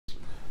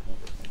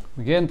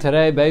Begin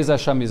today, Be'ez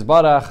Hashem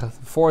Yisbarach,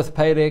 fourth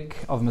Perek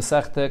of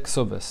Meseches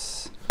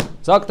Kesubos.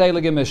 Zok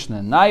Teilige Mishnah,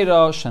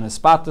 Nairosh and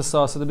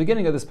Espatasa. So the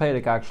beginning of this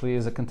Perek actually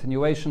is a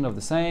continuation of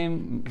the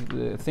same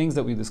things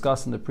that we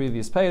discussed in the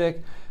previous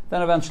Perek.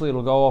 Then eventually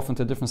it'll go off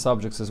into different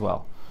subjects as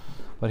well.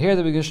 But here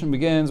the Mishnah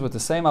begins with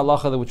the same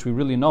halacha which we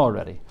really know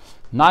already.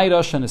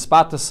 Nairosh and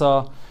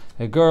Espatasa,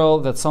 a girl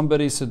that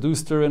somebody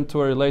seduced her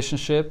into a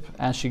relationship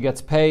and she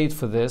gets paid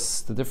for this,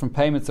 the different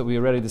payments that we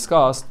already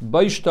discussed.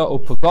 Baishta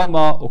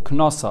upagama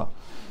uknasa.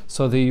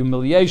 So the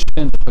humiliation,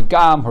 the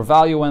pagam, her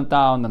value went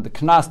down, and the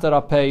knas that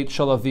are paid,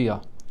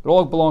 shalavia. It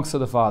all belongs to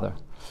the father.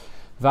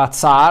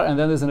 Vatsar, and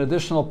then there's an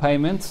additional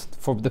payment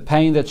for the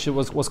pain that she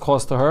was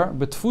caused to her.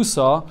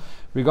 Betfusa,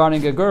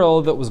 regarding a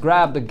girl that was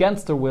grabbed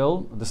against her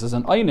will, this is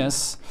an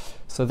oinus,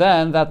 so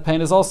then that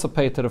pain is also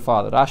paid to the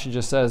father. Rashi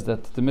just says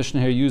that the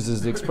Mishnah here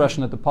uses the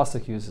expression that the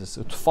pasuk uses.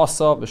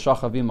 Utfasa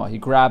v'shachavima, he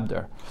grabbed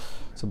her.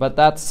 So, but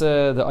that's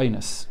the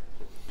oinus.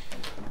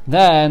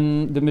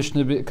 Then the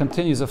Mishnah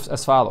continues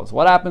as follows.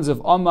 What happens if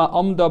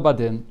Amda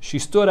Badin, she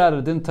stood at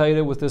a din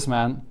Torah with this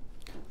man,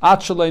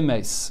 Achalei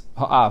Meis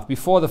Ha'av,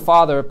 before the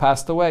father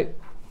passed away.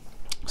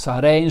 So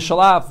Harein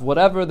Shalav,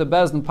 whatever the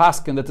Bezdin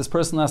Paskin that this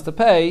person has to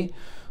pay,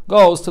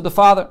 goes to the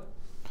father.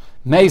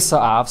 Meis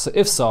Ha'av,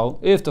 so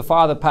if the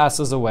father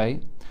passes away,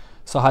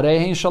 so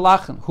Harein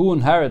Shalachin, who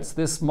inherits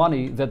this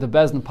money that the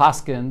Bezdin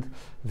Paskin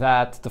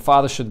that the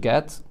father should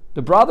get?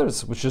 The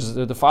brothers, which is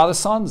the father's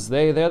sons.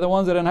 They're the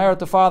ones that inherit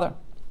the father.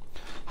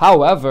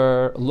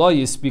 However, lo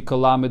yispika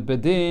lamed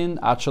bedin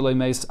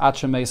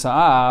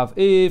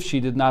if she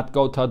did not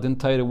go to din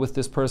Torah with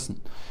this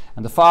person,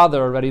 and the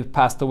father already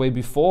passed away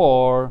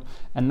before,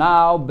 and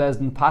now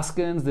Bezdin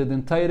Paskins the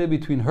din Torah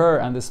between her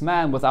and this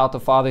man without the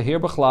father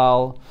here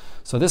b'chlal.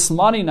 So this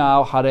money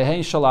now harehein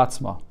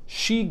shalatzma,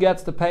 she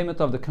gets the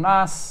payment of the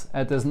knas.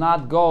 It does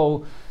not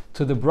go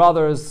to the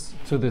brothers,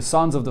 to the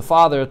sons of the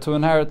father to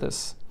inherit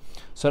this.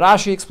 So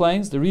Rashi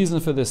explains the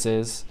reason for this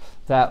is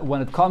that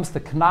when it comes to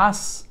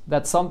knas,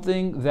 that's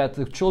something that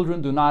the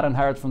children do not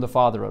inherit from the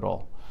father at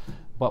all.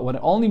 But when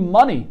only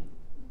money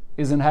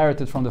is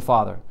inherited from the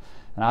father.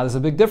 Now there's a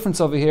big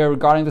difference over here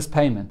regarding this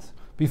payment.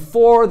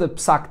 Before the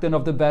psakdin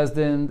of the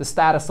bezdin, the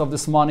status of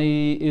this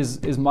money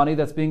is money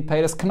that's being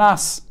paid as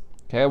knas.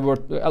 Okay,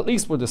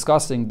 we're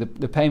discussing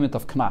the payment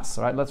of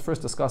knas. Right? Let's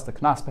first discuss the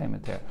knas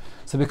payment here.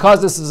 So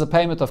because this is a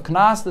payment of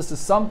knas, this is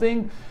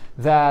something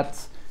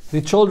that the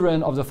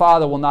children of the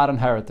father will not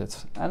inherit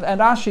it. And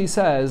Rashi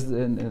says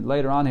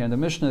later on here in the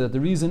Mishnah that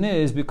the reason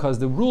is because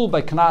the rule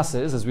by knas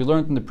is, as we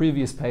learned in the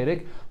previous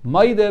Perek,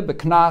 maide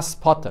beknas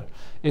potter.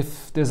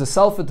 If there's a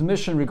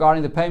self-admission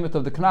regarding the payment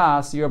of the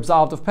knas, you're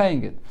absolved of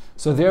paying it.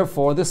 So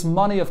therefore, this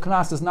money of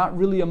knas is not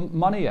really a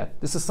money yet.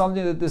 This is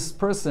something that this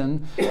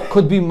person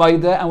could be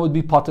maide and would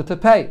be potter to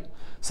pay.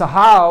 So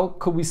how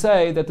could we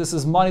say that this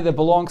is money that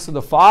belongs to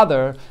the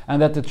father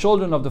and that the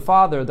children of the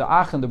father, the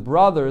ach and the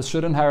brothers,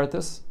 should inherit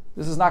this?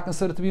 This is not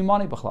considered to be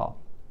money b'chlal.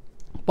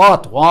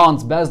 But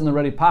once Bezdin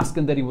already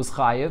paskin that he was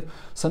chayiv,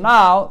 so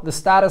now the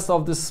status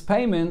of this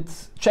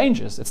payment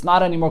changes. It's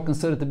not anymore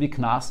considered to be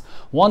knas.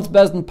 Once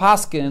Bezdin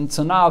paskin,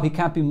 so now he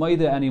can't be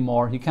maida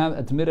anymore. He can't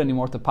admit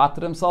anymore to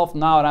pater himself.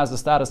 Now it has the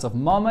status of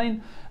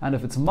mamain, and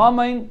if it's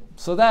mamain,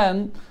 so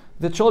then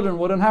the children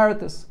would inherit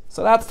this.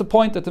 So that's the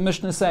point that the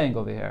Mishnah is saying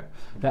over here.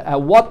 That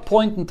at what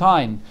point in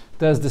time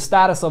does the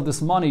status of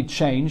this money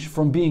change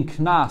from being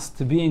knas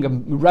to being a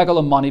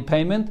regular money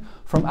payment,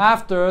 from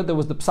after there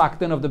was the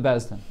psakdin of the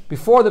bezdin?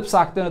 Before the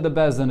psakdin of the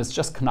bezdin, it's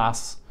just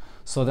knas.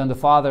 So then the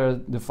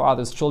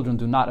father's children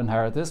do not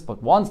inherit this.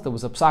 But once there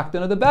was a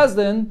psakdin of the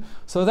bezdin,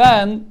 so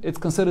then it's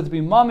considered to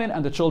be mamin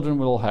and the children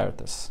will inherit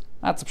this.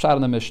 That's a pshat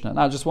in the Mishnah.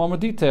 Now, just one more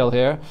detail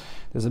here.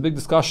 There's a big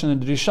discussion in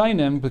the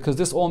Rishayim because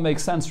this all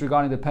makes sense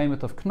regarding the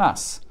payment of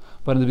knas.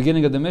 But in the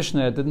beginning of the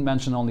Mishnah, it didn't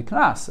mention only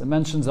knas. It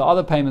mentions the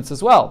other payments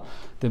as well.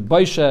 The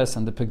baishes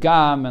and the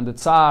pegam and the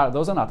tsar,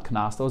 those are not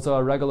knas. Those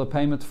are a regular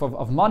payment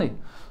of money.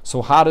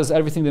 So how does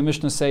everything the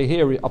Mishnah say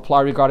here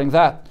apply regarding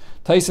that?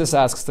 Taisus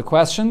asks the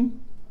question,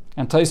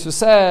 and Taisus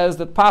says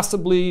that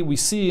possibly we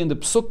see in the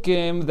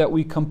psukim that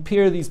we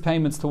compare these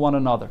payments to one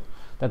another.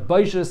 That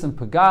baishas and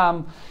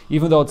pagam,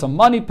 even though it's a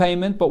money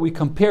payment, but we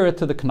compare it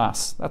to the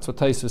knas. That's what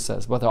Taisus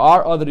says. But there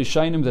are other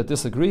Rishayim that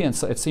disagree, and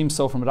so it seems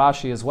so from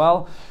Rashi as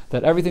well,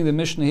 that everything the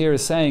Mishnah here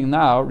is saying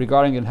now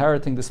regarding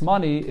inheriting this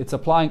money, it's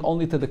applying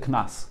only to the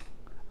knas.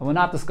 And we're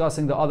not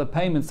discussing the other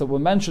payments that were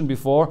mentioned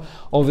before.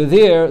 Over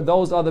there,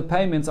 those other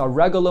payments are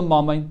regular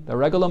mammon, the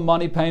regular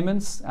money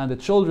payments, and the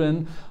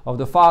children of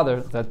the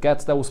father that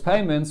gets those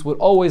payments would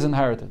always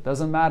inherit it.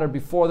 Doesn't matter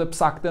before the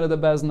psakdin of the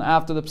bezdin,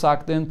 after the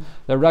psakdin,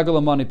 they're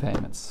regular money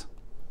payments.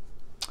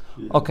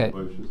 Okay.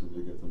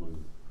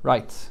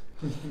 Right.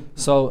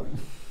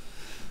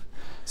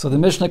 So the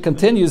Mishnah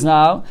continues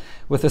now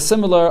with a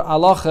similar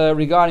halacha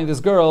regarding this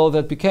girl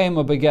that became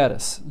a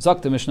begeres.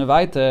 Zok the Mishnah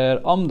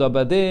weiter, Amda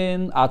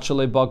badin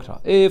achalei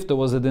bagra. If there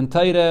was a din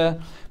Torah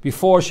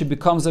before she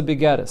becomes a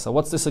begeres. So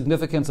what's the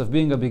significance of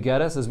being a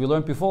begeres? As we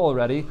learned before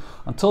already,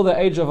 until the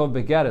age of a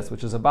begeres,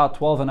 which is about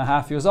 12 and a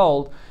half years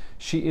old,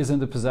 she is in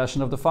the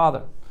possession of the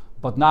father.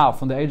 but now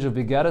from the age of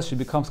begeres she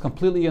becomes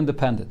completely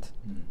independent.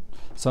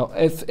 So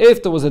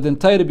if there was a din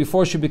Torah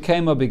before she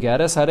became a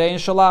begeres, harei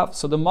shalav.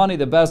 So the money,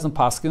 the bezdin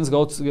paskins,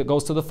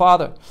 goes to the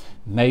father.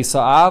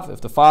 Meisa'av,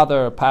 if the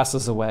father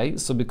passes away,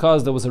 so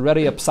because there was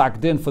already a psak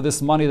din for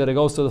this money that it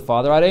goes to the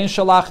father, harei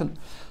shalachin.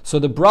 So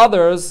the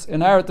brothers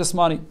inherit this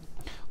money.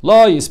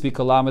 Lo yispik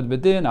alamed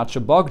bedin at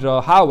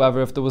shebagra.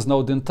 However, if there was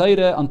no din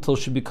Torah until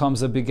she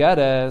becomes a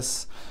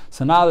begeres,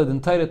 so now the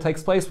din Torah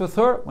takes place with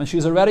her when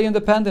she's already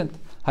independent.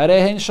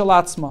 Harei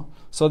shalatzma.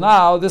 So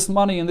now this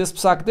money in this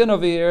psak din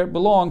over here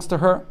belongs to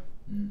her.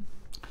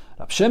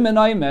 Rab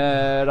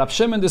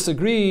Shimon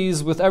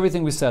disagrees with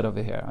everything we said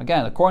over here.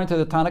 Again, according to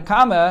the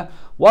Tanakama,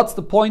 what's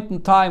the point in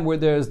time where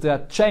there's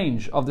that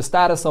change of the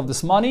status of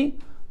this money?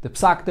 The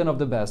psak din of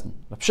the bezdin.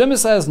 Rab Shimon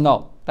says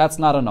no, that's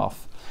not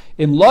enough.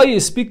 If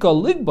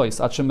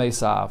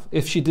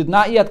she did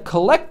not yet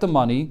collect the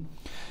money,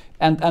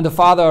 and the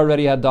father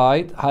already had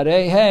died, so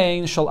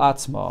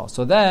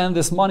then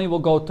this money will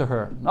go to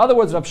her. In other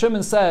words, Rab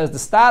Shimon says the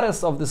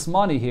status of this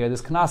money here,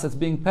 this knas that's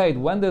being paid,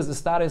 when does the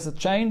status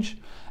change?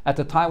 At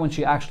the time when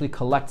she actually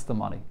collects the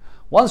money.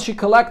 Once she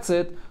collects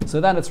it, so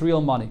then it's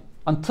real money.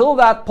 Until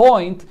that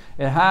point,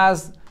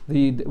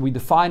 we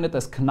define it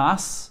as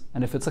knas,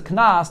 and if it's a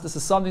knas, this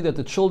is something that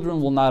the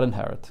children will not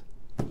inherit.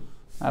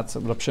 That's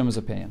Rab Shimon's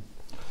opinion.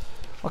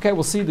 Okay,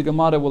 we'll see. The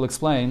Gemara will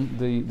explain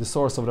the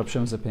source of Rab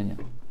Shimon's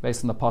opinion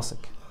based on the pasuk.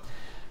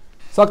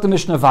 Sagt the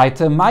Mishnah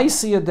weiter,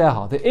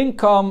 the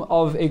income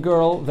of a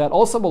girl that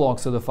also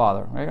belongs to the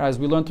father. Right? As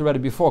we learned already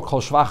before,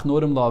 kol shvach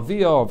nurim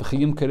la'aviyah, or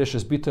v'chiyim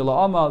kerishes bite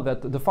la'ama,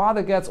 that the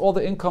father gets all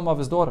the income of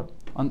his daughter,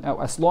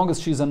 as long as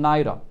she's a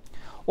naira.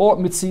 Or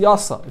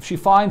mitziyasa, if she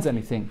finds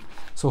anything.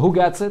 So who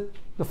gets it?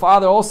 The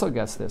father also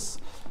gets this.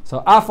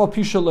 So afal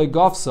pisha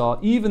le'gafsa,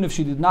 even if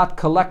she did not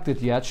collect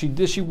it yet,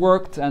 she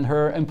worked and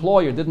her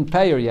employer didn't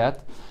pay her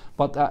yet,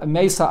 but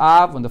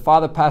meisa'av, when the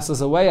father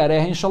passes away,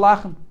 arehin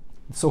shalachin.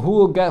 So who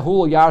will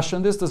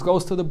yarshin this? This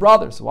goes to the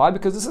brothers. Why?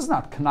 Because this is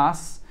not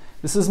knas,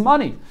 this is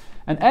money.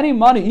 And any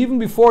money, even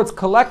before it's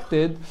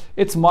collected,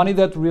 it's money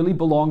that really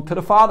belonged to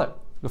the father.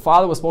 The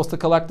father was supposed to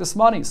collect this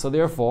money. So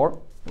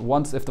therefore,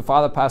 if the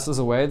father passes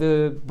away,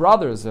 the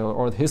brothers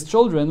or his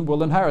children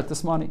will inherit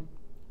this money.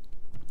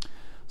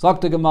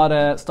 Sagt the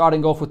Gemara,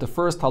 starting off with the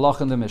first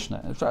halacha in the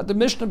Mishnah. The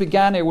Mishnah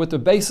began here with the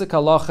basic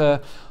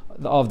halacha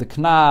of the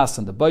knas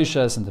and the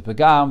boishes and the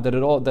pegam,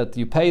 that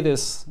you pay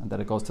this and that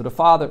it goes to the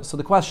father. So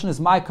the question is,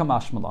 my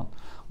kamashmalan.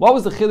 What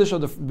was the chiddush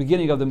of the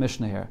beginning of the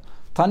Mishnah here?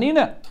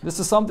 Tanina. This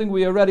is something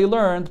we already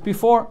learned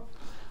before.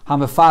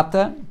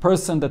 Hamefate,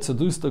 person that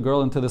seduced the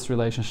girl into this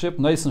relationship.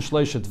 Noisin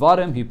shleishet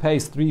dvarim. He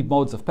pays 3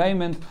 modes of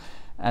payment,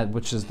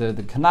 which is the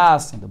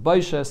knas and the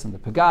boishes and the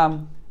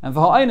pegam. And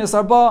v'ha'aynis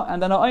arba,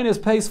 and then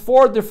ha'aynis pays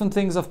 4 different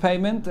things of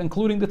payment,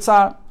 including the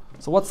tsar.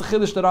 So what's the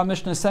chiddush that our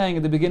Mishnah is saying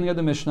at the beginning of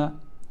the Mishnah?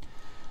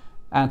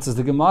 Answers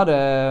the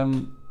Gemara.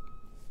 1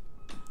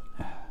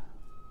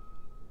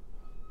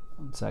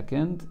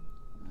 second.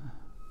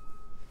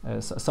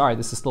 Sorry,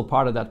 this is still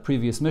part of that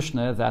previous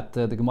Mishnah that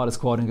the Gemara is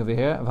quoting over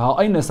here.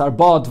 V'ha'aynis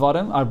arba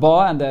dvarim,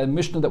 arba, and the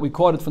Mishnah that we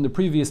quoted from the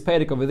previous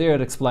Perek over there,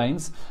 it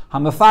explains.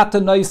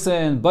 Hamefate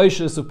noisin,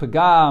 boishes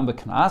upegam,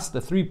 beknas. The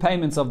 3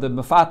 payments of the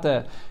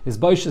mefate is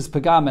boishes,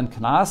 pegam, and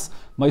knas.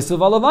 Moisav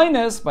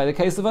alavaynis, by the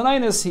case of an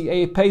aynis,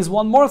 he pays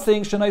one more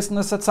thing, shenaisin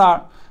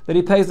nesatzar, that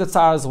he pays the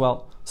tsar as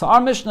well. So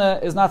our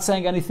Mishnah is not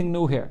saying anything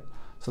new here.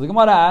 So the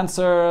Gemara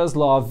answers,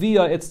 La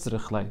via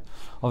itzrichle.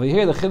 Over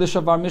here, the chiddush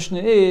of our Mishnah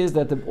is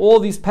that all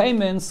these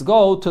payments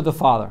go to the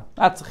father.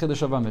 That's the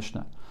chiddush of our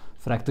Mishnah.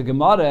 Fragt the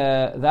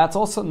Gemara, that's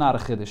also not a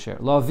chiddush here.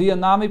 La via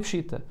nami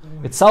pshita.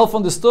 It's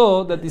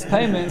self-understood that these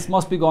payments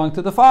must be going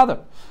to the father.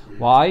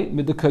 Why?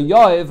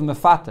 Midikayoyev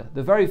mefate.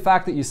 The very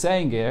fact that you're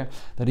saying here,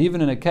 that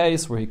even in a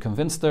case where he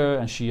convinced her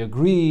and she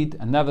agreed,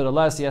 and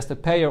nevertheless he has to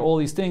pay her all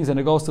these things and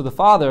it goes to the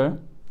father,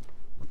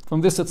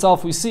 from this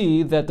itself we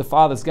see that the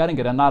father's getting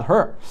it and not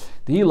her.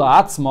 The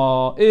ila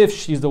atzma, if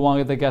she's the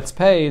one that gets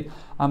paid,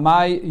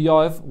 amai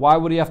yoev, why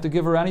would he have to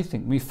give her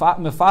anything?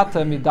 Mefate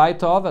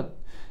midaita ovet.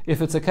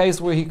 If it's a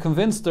case where he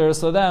convinced her,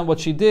 so then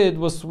what she did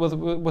was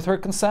with her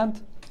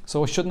consent.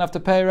 So we shouldn't have to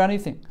pay her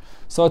anything.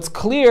 So it's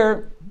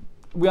clear,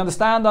 we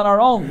understand on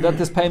our own that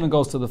this payment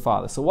goes to the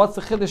father. So what's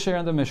the chiddush here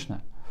in the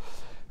Mishnah?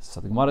 So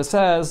the Gemara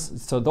says,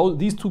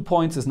 these 2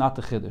 points is not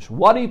the chiddush.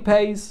 What he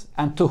pays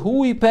and to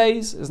who he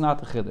pays is not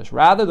the chiddush.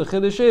 Rather, the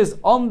chiddush is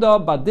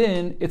Omda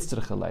Badin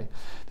Itzrichalei.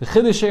 The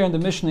chiddush here in the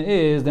Mishnah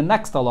is the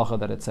next halacha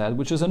that it said,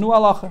 which is a new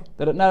halacha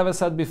that it never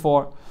said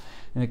before.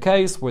 In a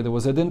case where there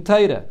was a din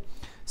Torah.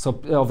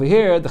 So over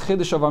here, the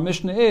chiddush of our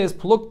Mishnah is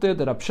Plukte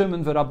the Rab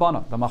Shimon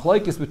v'Rabbanan. The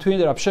machlokes between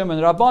the Rab Shimon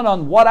and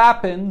Rabbanan. What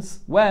happens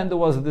when there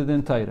was the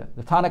din Torah?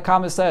 The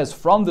Tanakama says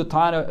from the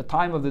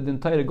time of the din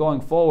Torah going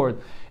forward,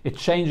 it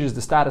changes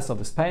the status of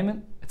this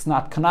payment. It's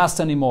not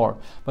knas anymore.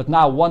 But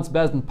now, once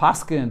bezdin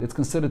paskind, it's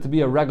considered to be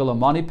a regular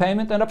money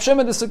payment. And Rab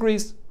Shimon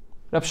disagrees.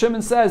 Rab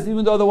Shimon says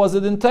even though there was a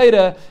din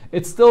Torah,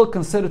 it's still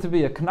considered to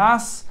be a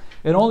knas.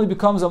 It only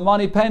becomes a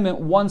money payment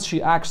once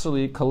she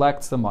actually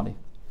collects the money.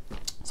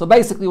 So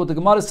basically what the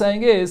Gemara is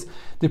saying is,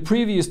 the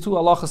previous two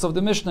halachas of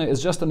the Mishnah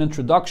is just an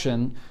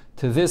introduction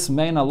to this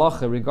main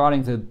halacha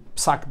regarding the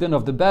psak din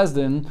of the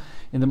Bezdin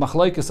in the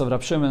machlokes of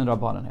Rab Shimon and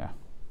Rabbanan here.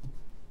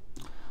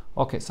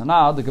 Okay, so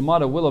now the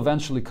Gemara will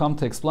eventually come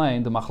to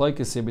explain the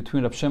machlokes here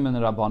between Rab Shimon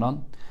and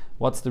Rabbanan.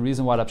 What's the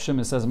reason why Rab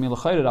Shimon says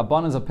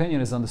Rabbanan's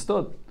opinion is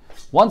understood?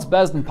 Once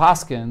Bezdin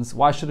paskins,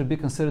 why should it be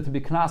considered to be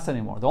knas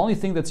anymore? The only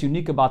thing that's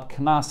unique about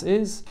knas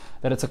is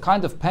that it's a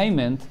kind of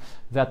payment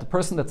that the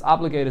person that's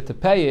obligated to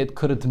pay it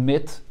could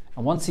admit,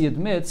 and once he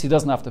admits, he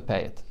doesn't have to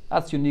pay it.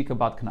 That's unique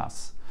about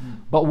knas.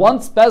 But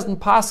once Bezdin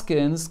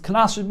paskins,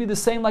 knas should be the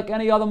same like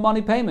any other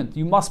money payment.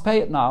 You must pay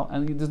it now,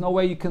 and there's no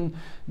way you can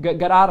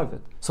get out of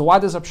it. So why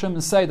does Rab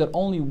Shimon say that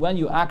only when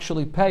you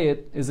actually pay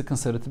it is it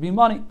considered to be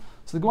money?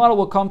 So the Gemara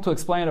will come to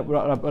explain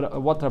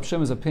what Rab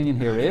Shimon's opinion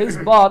here is,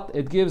 but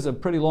it gives a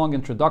pretty long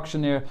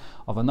introduction here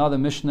of another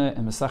Mishnah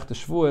in Meseches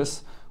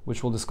Kesubos,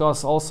 which will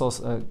discuss also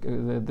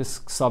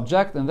this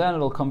subject, and then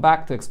it'll come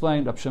back to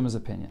explain Rab Shimon's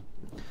opinion.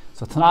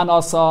 So Tanan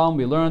Asam,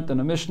 we learned in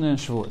a Mishnah in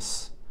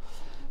Shavuos.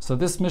 So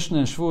this Mishnah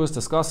in Shavuos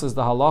discusses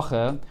the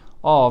halacha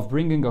of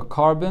bringing a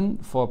carbon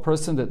for a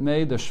person that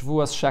made the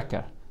Shavuos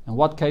sheker. In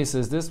what case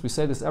is this? We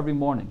say this every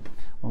morning.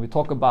 When we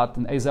talk about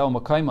in Ezeu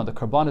Makayma, the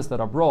karbanis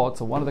that are brought,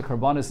 so one of the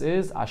karbanis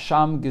is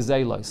Asham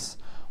Gezelos.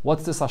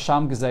 What's this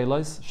Asham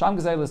Gezelos? Asham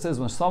Gezelos is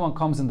when someone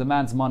comes and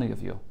demands money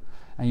of you,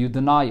 and you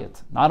deny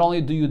it. Not only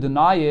do you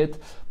deny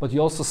it, but you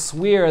also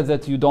swear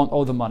that you don't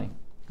owe the money.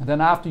 And then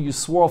after you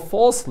swore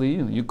falsely,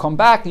 you come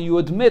back and you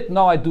admit,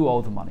 no, I do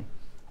owe the money.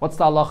 What's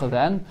the halacha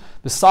then?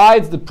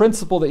 Besides the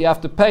principle that you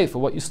have to pay for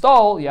what you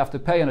stole, you have to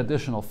pay an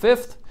additional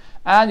fifth,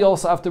 and you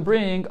also have to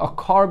bring a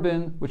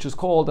carbon, which is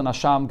called an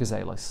Asham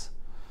Gezelos.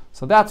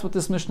 So that's what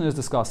this Mishnah is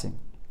discussing.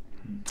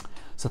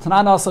 So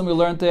Tanan Asam, we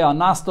learned there,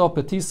 Anasto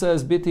Petisa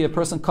is biti, a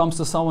person comes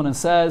to someone and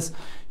says,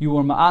 you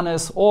were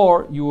ma'anes,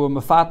 or you were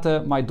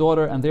mafata, my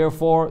daughter, and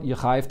therefore you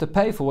have to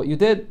pay for what you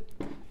did.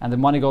 And the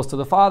money goes to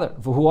the father.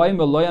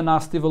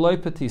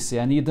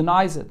 And he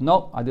denies it.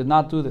 No, I did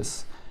not do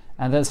this.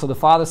 And then so the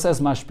father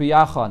says,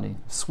 Mashpiyachani,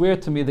 swear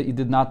to me that you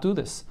did not do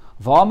this.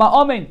 V'ama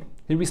amen.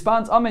 He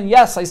responds, amen,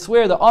 yes, I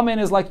swear. The amen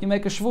is like you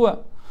make a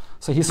shvuah.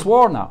 So he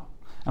swore now.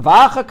 And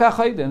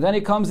then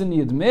he comes and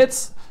he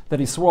admits that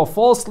he swore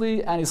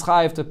falsely and he's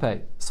chayiv to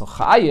pay. So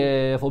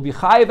chayiv will be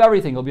chayiv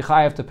everything. He'll be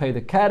chayiv to pay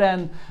the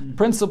keren,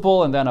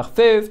 principal, and then a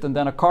fifth, and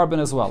then a carbon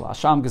as well.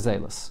 Asham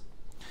gezelis.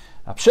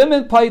 Rab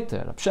Shimon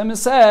paiter. Rab Shimon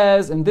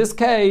says, in this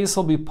case,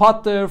 he'll be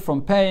pater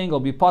from paying, he'll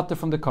be pater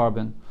from the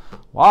carbon.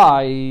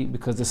 Why?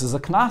 Because this is a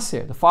knas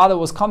here. The father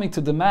was coming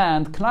to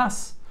demand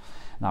knas.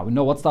 Now we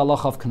know what's the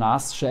halacha of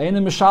knas.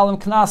 She'enim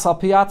mishalem knas al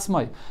pi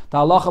atzmai. The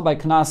halacha by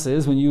knas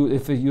is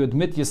if you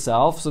admit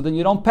yourself, so then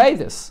you don't pay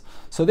this.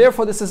 So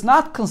therefore, this is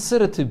not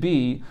considered to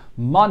be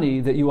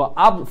money that you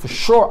are for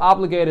sure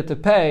obligated to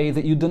pay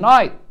that you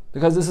denied,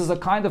 because this is a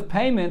kind of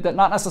payment that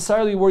not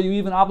necessarily were you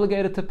even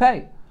obligated to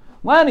pay.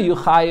 When are you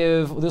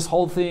chayiv, this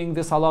whole thing,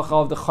 this halacha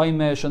of the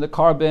chaymesh and the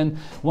carbon,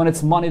 when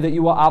it's money that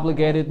you were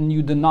obligated and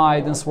you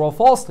denied and swore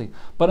falsely?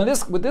 But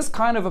with this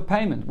kind of a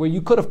payment, where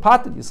you could have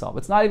pated yourself,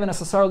 it's not even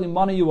necessarily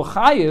money you were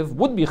chayiv,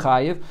 would be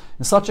chayiv.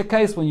 In such a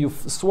case, when you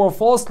swore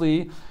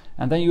falsely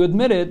and then you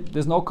admitted,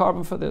 there's no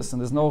carbon for this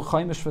and there's no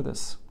chaymesh for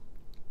this.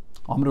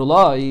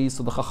 Amrullah,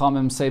 so the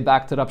chachamim say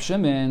back to Rab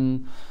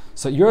Shimon,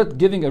 so you're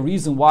giving a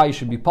reason why you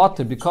should be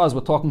pater because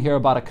we're talking here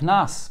about a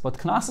knas, but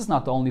knas is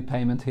not the only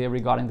payment here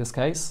regarding this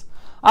case.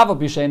 You're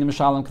right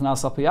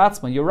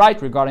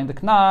regarding the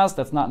knas,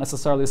 that's not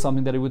necessarily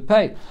something that he would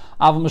pay.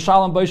 How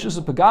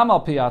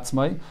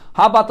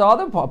about the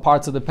other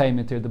parts of the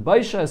payment here? The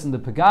baishas and the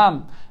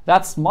pagam,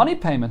 that's money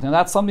payment, and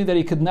that's something that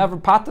he could never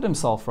pater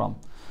himself from.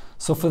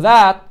 So for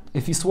that,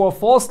 if he swore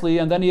falsely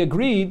and then he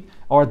agreed,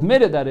 or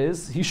admitted that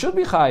is, he should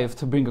be chayiv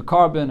to bring a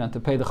carbon and to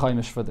pay the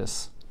chaymish for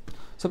this.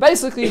 So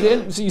basically,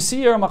 so you see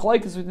here,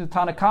 machlokes between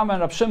Tanakama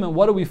and Rab Shimon,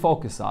 what do we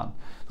focus on?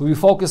 Do we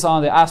focus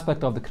on the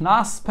aspect of the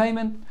knas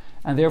payment,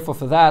 and therefore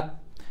for that,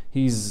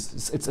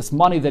 it's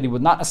money that he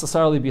would not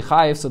necessarily be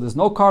chayiv, so there's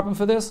no carbon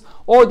for this?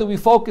 Or do we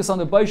focus on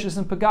the baishas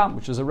and pagam,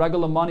 which is a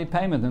regular money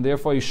payment, and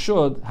therefore he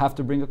should have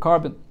to bring a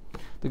carbon?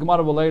 The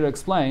Gemara will later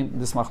explain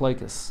this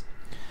machlokes.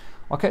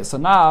 Okay, so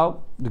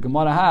now the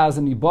Gemara has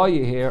an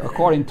ibaye here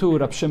according to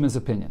Rab Shimon's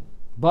opinion.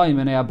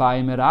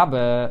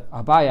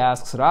 Abaye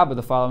asks Rabbi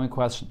the following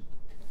question.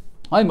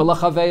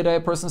 A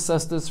person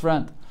says to his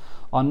friend,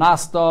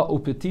 Anasta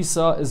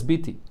upetisa is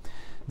biti,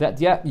 that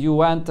yet you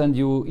went and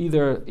you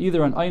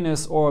either an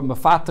einis or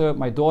mafater,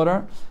 my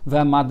daughter,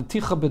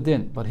 v'madticha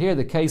bedin. But here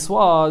the case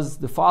was,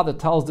 the father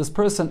tells this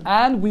person,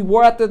 and we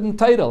were at the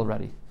dentaita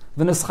already,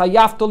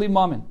 v'neschayafto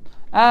limamin,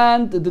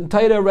 and the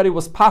dentaita already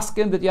was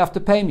paskin that you have to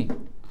pay me.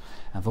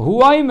 And for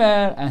who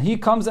Aimer, and he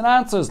comes and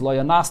answers, Lo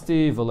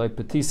yanasti v'lo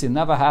petisi,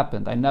 never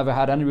happened. I never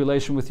had any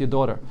relation with your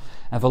daughter.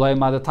 And v'lo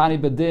madatani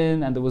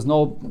bedin, and there's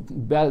no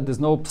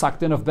psak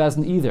din of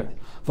bezin either.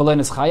 V'lo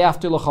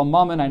nischayafti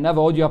l'chamamin, I never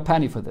owed you a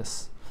penny for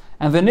this.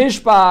 And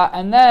v'nishba,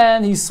 and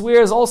then he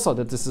swears also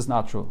that this is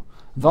not true.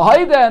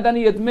 V'haida, and then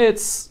he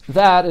admits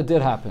that it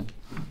did happen.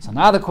 So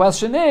now the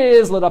question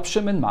is, let Rab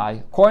Shimon mai.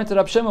 According to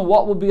Rab Shimon,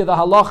 what will be the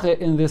halacha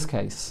in this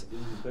case?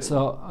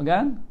 So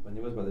again, when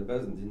he was by the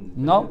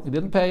peasant, he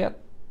didn't pay it.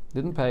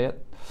 Didn't pay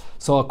it.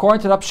 So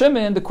according to Rab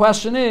Shimon, the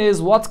question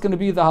is, what's going to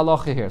be the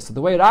halacha here? So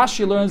the way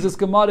Rashi learns this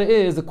Gemara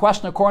is, the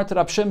question according to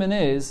Rab Shimon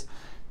is,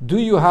 do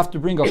you have to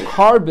bring a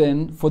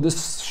carbon for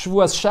this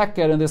Shavuos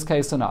Sheker in this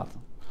case or not?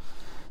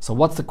 So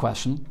what's the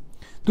question?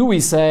 Do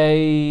we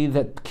say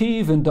that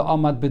Kiv and the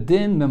Amad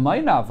Bedin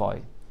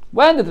Memaynavoy?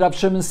 When did Rab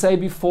Shimon say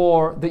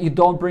before that you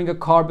don't bring a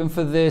carbon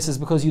for this is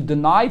because you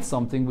denied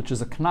something which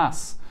is a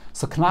knas?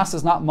 So knas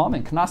is not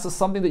mammon. Knas is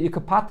something that you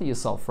could pata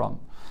yourself from.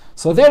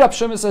 So there Rab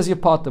Shimon says you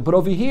pata. But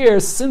over here,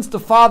 since the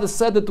father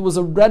said that there was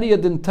already a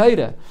din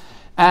Torah,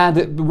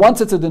 and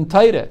once it's a din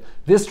Torah,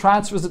 this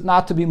transfers it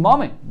not to be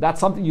mammon. That's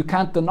something you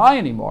can't deny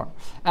anymore.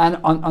 And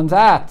on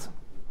that,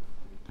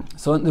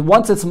 so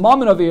once it's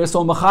mammon over here,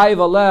 so mechayiv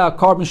aleh a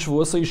carbon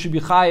shvuah, so you should be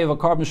chayiv a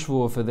carbon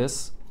shvuah for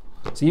this.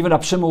 So even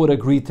Rab Shimon would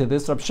agree to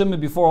this. Rab Shimon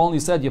before only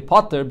said you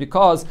potter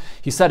because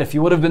he said if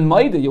you would have been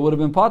maida, you would have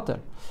been potter.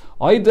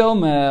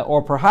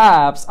 Or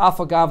perhaps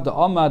afagav the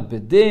amad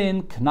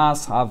bedin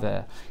knas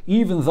have.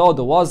 Even though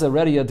there was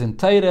already a din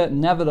Torah,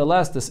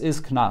 nevertheless this is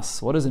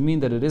knas. What does it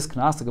mean that it is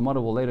knas? The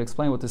Gemara will later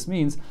explain what this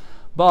means.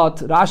 But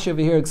Rashi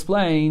over here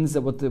explains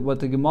that what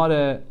the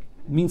Gemara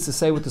means to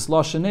say with this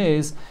lashon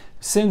is,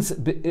 since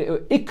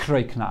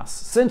ikrei knas,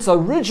 since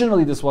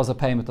originally this was a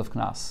payment of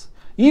knas,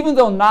 even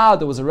though now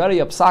there was already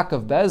a psak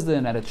of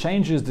bezdin and it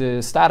changes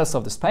the status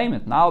of this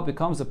payment, now it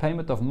becomes a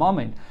payment of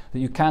mammon that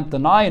you can't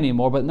deny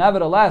anymore. But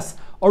nevertheless,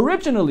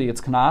 originally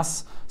it's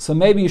knas, so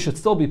maybe you should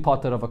still be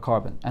potter of a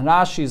carbon. And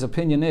Rashi's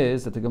opinion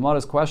is that the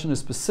Gemara's question is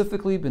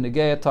specifically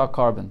b'negei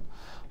carbon.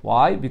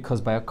 Why?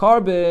 Because by a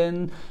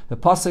carbon, the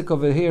pasuk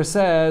over here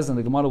says, and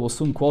the Gemara will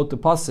soon quote the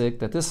pasuk,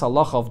 that this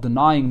halacha of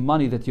denying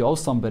money that you owe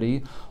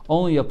somebody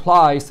only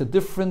applies to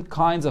different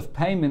kinds of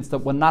payments that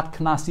were not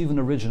knas even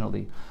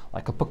originally,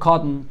 like a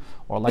pekadon,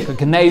 or like a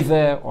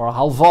geneve, or a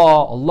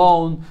halva, a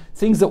loan,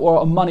 things that were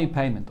a money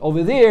payment.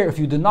 Over there, if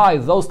you deny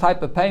those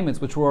type of payments,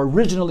 which were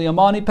originally a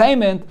money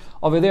payment,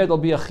 over there there'll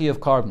be a chi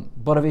of carbon.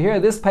 But over here,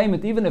 this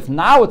payment, even if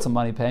now it's a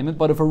money payment,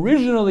 but if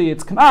originally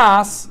it's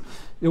knas,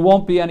 there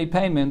won't be any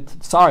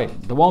payment.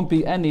 There won't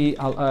be any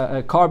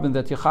carbon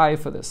that you chayiv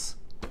for this.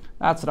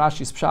 That's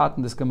Rashi's pshat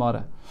in this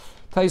Gemara.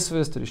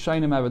 Taisvis to the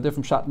Shainim have a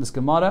different pshat in this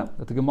Gemara,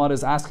 that the Gemara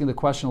is asking the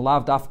question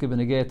lav dafke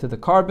b'negei to the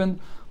carbon,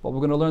 but we're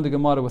going to learn the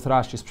Gemara with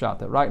Rashi's pshat.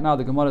 That right now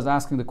the Gemara is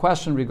asking the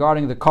question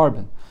regarding the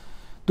carbon.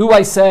 Do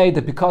I say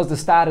that because the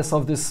status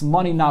of this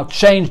money now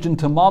changed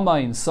into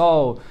mamain,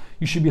 so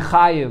you should be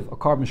chayiv a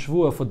carbon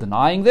shvuah for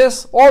denying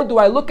this? Or do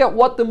I look at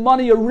what the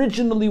money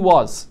originally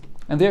was?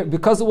 And there,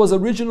 because it was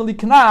originally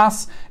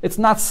knas, it's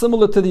not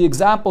similar to the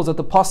examples that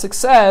the pasuk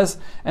says,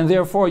 and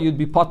therefore you'd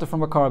be potter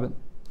from a carbon.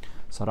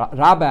 So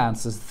Rabba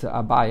answers to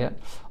Abaye,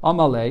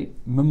 Amalei,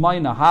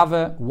 Memayna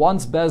have,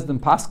 once bezdin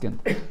paskin,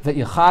 that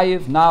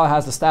Yechayiv now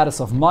has the status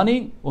of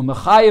money,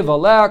 Umechayiv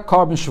aleh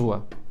carbon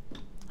shvuah.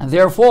 And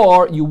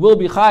therefore you will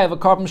be chayiv a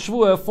carbon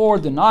shvuah for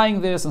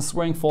denying this and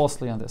swearing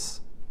falsely on this.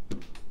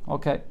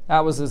 Okay,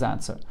 that was his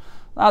answer.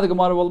 Now the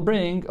Gemara will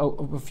bring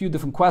a few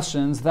different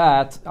questions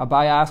that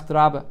Abaye asked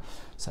Rabba.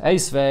 So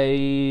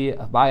Eisvei,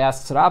 Abaye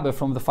asks Rabba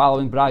from the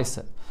following brayse.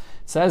 It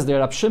says there,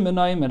 Rab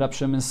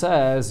Shimon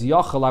says,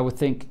 Yochel, I would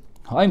think,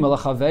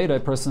 a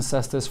person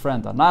says to his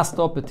friend,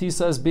 Anasto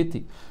petisa is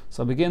biti.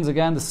 So it begins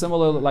again the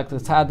similar like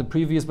it's had the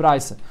previous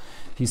brayse.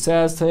 He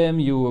says to him,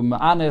 you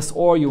ma'anes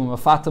or you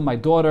mafata my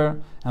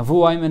daughter,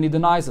 and he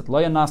denies it.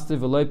 Lo yanasti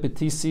v'lo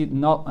petisi,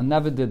 no, I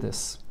never did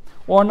this.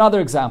 Or another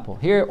example.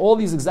 Here, all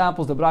these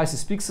examples the Braisa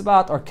speaks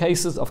about are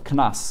cases of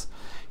knas.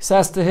 He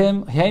says to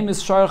him,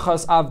 Heimis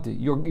sharchas avdi,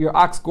 your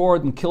ox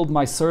gored and killed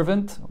my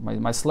servant,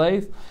 my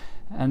slave,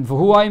 and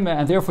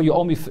therefore you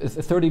owe me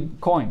 30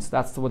 coins.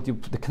 That's the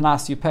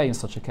knas you pay in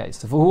such a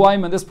case.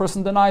 And this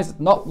person denies it.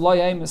 No, lo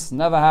heimis,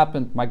 never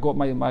happened.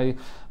 My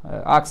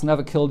ox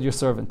never killed your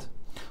servant.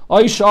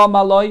 Or he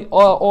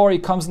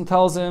comes and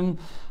tells him,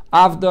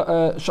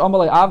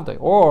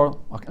 or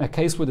a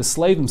case where the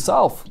slave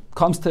himself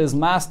comes to his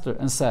master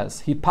and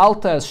says,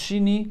 Hipalta as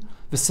shini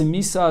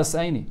v'simisa as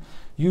eini.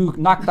 You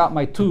knocked out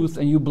my tooth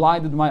and you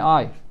blinded my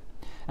eye.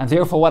 And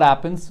therefore what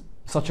happens? In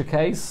such a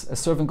case, a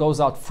servant goes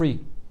out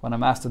free when a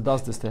master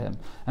does this to him.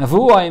 And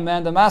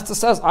the master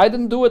says, I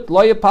didn't do it.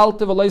 Lo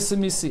yipalta v'lo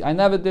simisi. I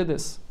never did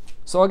this.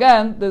 So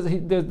again,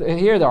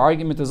 here the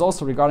argument is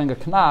also regarding a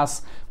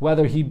knas,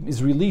 whether he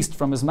is released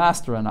from his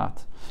master or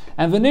not.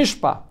 And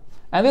v'nishpa.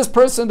 And this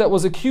person that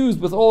was accused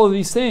with all of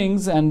these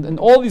things, and in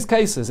all these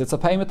cases, it's a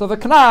payment of a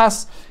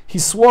knas, he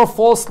swore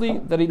falsely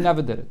that he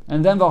never did it.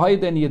 And then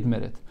he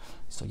admitted.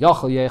 So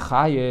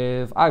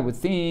Chayev, I would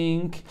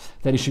think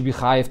that he should be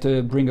chayev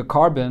to bring a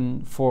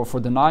carbon for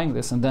denying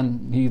this, and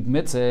then he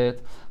admits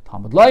it.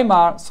 Talmud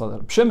Loimar, so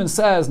that Shimon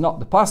says, no,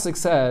 the pasuk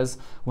says,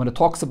 when it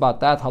talks about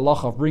that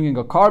halacha of bringing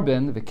a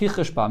carbon,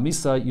 v'kichesh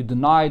ba'misa, you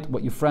denied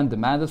what your friend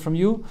demanded from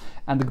you,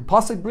 and the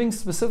pasuk brings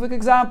specific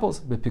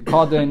examples.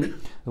 B'pikadin,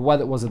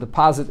 whether it was a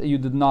deposit that you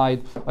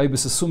denied,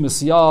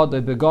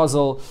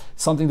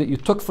 something that you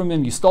took from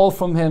him, you stole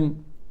from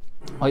him.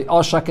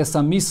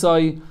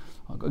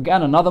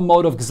 Again, another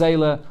mode of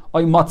gzeila.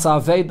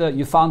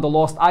 You found a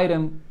lost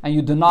item and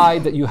you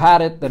denied that you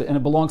had it, and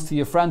it belongs to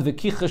your friend.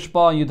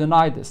 And you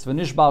denied this. And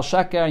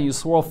you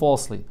swore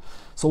falsely.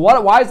 So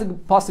why is the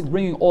pasuk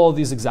bringing all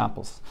these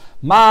examples?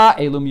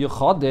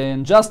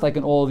 Just like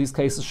in all of these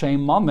cases,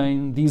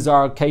 these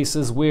are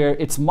cases where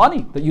it's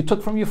money that you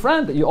took from your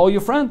friend, that you owe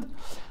your friend.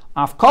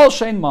 So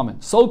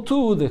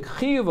too, the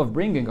chiyuv of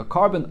bringing a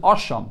carbon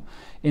asham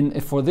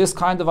for this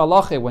kind of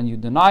halacha, when you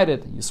denied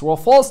it and you swore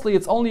falsely,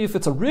 it's only if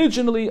it's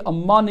originally a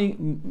money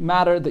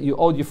matter that you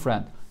owed your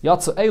friend. And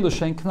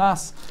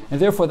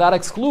therefore that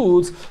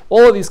excludes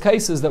all of these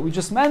cases that we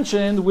just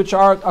mentioned, which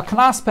are a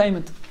knas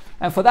payment.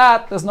 And for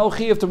that, there's no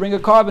chiyuv to bring a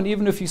carbon,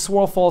 even if you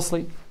swore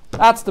falsely.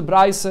 That's the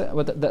braise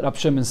that Rab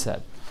Shimon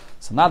said.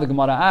 So now the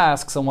Gemara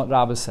asks on what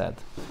Rabbi said.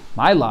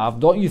 My love,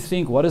 don't you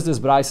think, what is this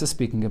braise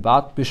speaking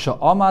about?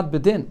 B'sha'amad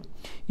bedin.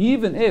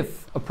 Even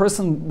if a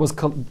person was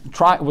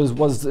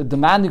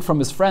demanding from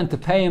his friend to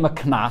pay him a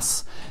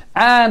knas,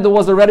 and there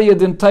was already a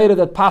din Torah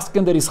that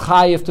paskin that he's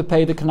chayiv to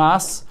pay the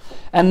knas,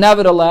 and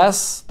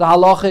nevertheless, the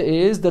halacha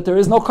is that there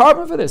is no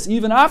carbon for this,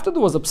 even after there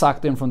was a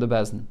psak din from the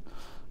bezdin.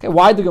 Okay,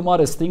 why the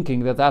Gemara is thinking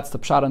that that's the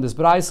pshat on this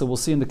braisa, we'll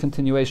see in the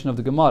continuation of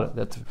the Gemara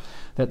that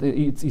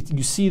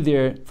you see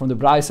there from the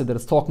braisa that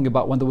it's talking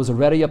about when there was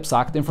already a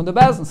psak din from the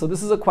bezdin. So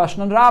this is a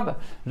question on Rabbi.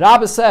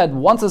 Rabbi said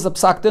once there's a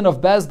psak din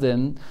of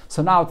bezdin,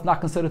 so now it's not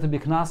considered to be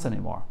knas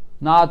anymore.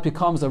 Now it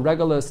becomes a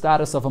regular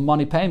status of a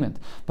money payment.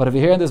 But if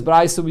you hear in this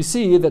braisa, we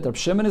see that Reb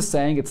Shimon is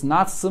saying it's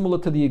not similar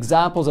to the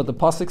examples that the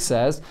pasuk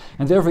says,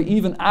 and therefore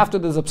even after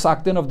there's a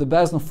psak din of the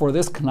bezdin for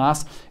this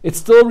knas, it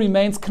still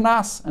remains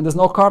knas, and there's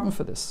no carbon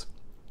for this.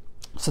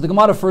 So the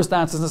Gemara first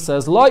answers and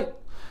says, Loi,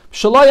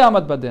 Shaloi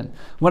Amad Badin.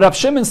 When Rab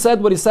Shimon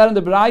said what he said in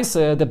the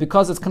Braisa, that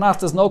because it's knas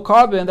there's no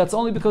carbon, that's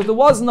only because there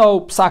was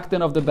no psak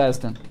din of the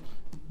bezdin.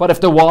 But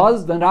if there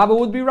was, then Rabbi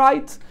would be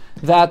right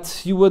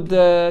that you would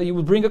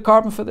bring a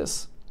carbon for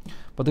this.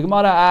 But the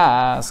Gemara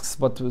asks,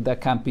 but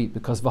that can't be,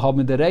 because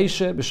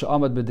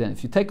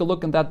if you take a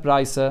look in that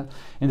Braisa,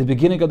 in the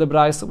beginning of the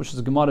Braisa, which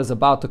the Gemara is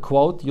about to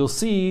quote, you'll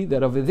see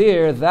that over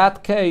there,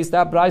 that case,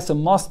 that Braisa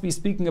must be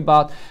speaking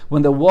about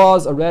when there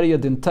was already a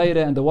din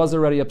Torah and there was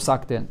already a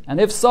psak din. And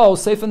if so,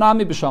 Seifa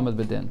Nami b'shamad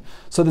b'din.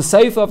 So the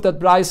Seifa of that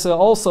Braisa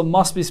also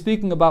must be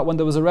speaking about when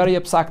there was already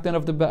a psak din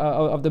of the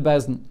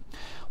bezdin.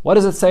 What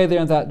does it say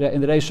there in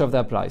the Reisha of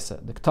that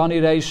Braisa? The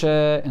Ktani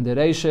Reisha, in the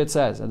Reisha it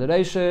says, and the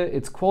Reisha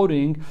it's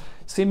quoting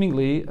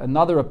seemingly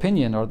another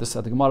opinion, or this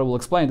the Gemara will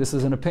explain, this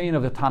is an opinion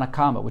of the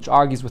Tanakama, which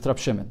argues with Rab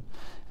Shimon.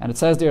 And it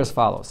says there as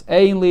follows.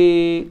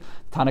 Ainli,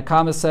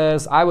 Tanakama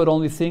says, I would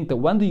only think that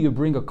when do you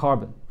bring a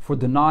carbon for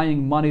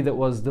denying money that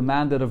was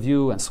demanded of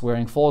you and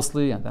swearing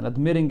falsely and then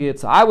admitting it?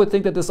 So I would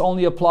think that this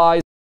only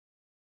applies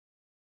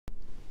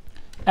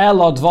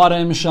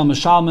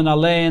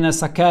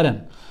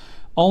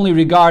only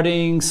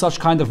regarding such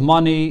kind of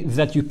money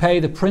that you pay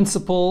the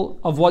principal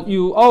of what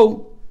you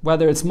owe,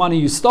 whether it's money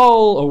you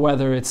stole or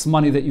whether it's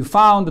money that you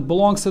found that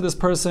belongs to this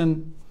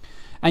person,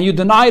 and you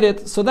denied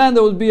it, so then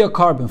there would be a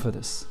carbon for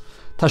this.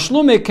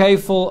 Tashlume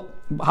keifel,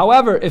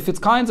 however, if it's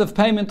kinds of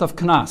payment of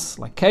knas,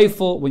 like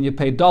keifel, when you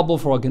pay double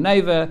for a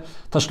geneve,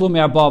 tashlume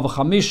arba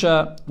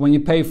v'chamisha, when you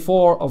pay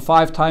 4 or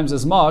 5 times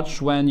as much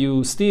when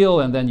you steal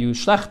and then you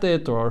shlecht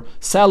it or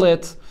sell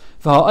it,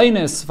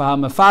 v'ha'oines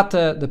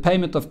v'ha'mefate, the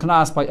payment of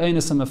knas by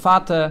oines and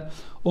mefate,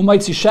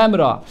 u'maitzi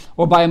shemra,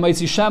 or by a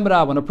maitzi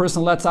shemra, when a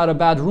person lets out a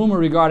bad rumor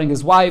regarding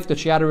his wife that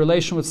she had a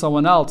relation with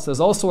someone else,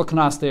 there's also a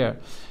knas there.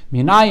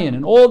 Minayin,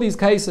 in all these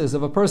cases,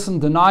 if a person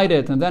denied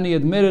it and then he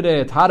admitted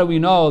it, how do we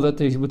know that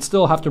he would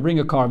still have to bring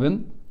a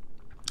carbon?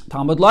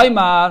 Talmud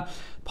Laimar,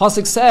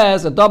 pasuk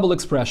says a double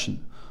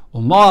expression.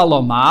 Umal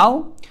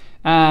omal,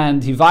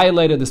 and he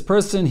violated this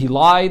person, he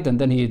lied, and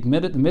then he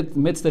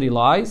admits that he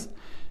lies.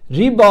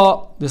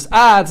 Riba, this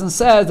adds and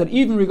says that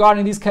even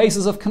regarding these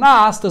cases of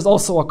knas, there's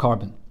also a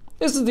carbon.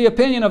 This is the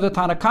opinion of the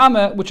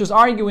Tanakama, which is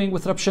arguing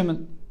with Rab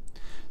Shimon.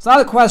 So now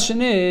the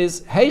question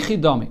is, hey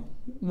chidami,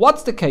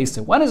 what's the case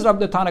here? When is Rab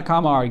the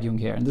Tanakama arguing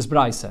here in this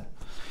Braisa?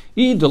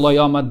 If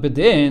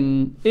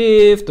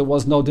there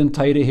was no din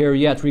Torah here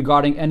yet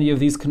regarding any of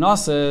these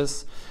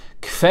knases,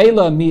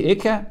 kfeila mi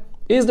ike,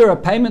 is there a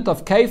payment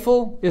of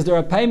kefil? Is there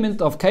a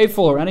payment of kefil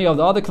or any of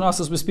the other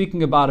knases we're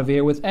speaking about over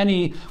here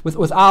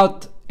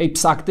without a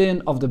psak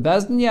din of the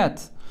bezdin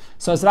yet?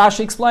 So as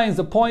Rashi explains,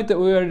 the point that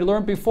we already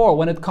learned before,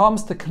 when it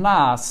comes to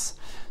knas,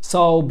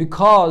 so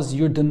because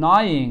you're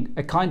denying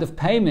a kind of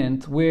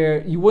payment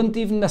where you wouldn't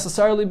even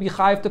necessarily be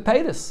chayiv to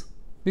pay this,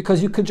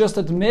 because you could just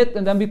admit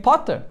and then be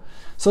pater.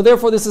 So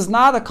therefore this is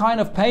not a kind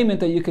of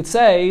payment that you could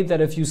say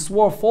that if you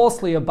swore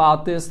falsely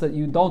about this, that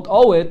you don't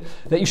owe it,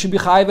 that you should be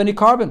chayiv any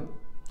carbon.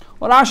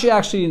 What Rashi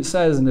actually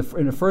says in the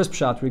first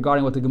pshat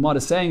regarding what the Gemara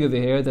is saying over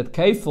here, that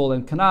kefil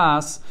and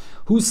knas,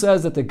 who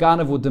says that the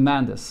Ganav would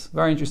demand this?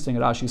 Very interesting.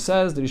 Rashi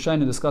says, the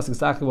Rishonim discuss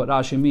exactly what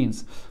Rashi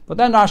means. But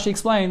then Rashi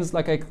explains,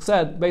 like I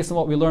said, based on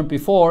what we learned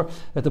before,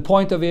 that the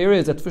point of here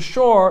is that for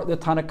sure the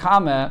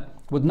Tanakame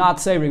would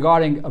not say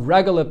regarding a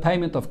regular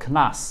payment of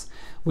knas,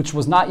 which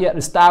was not yet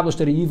established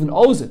that he even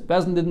owes it.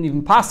 Bezdin didn't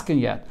even paskin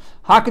yet.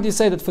 How could you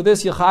say that for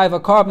this you chayiv a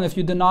carbon if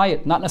you deny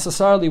it? Not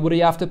necessarily would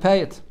you have to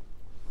pay it.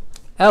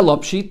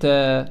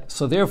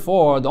 So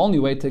therefore, the only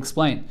way to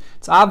explain,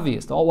 it's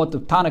obvious. What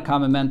the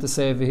Tanakama meant to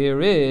say over here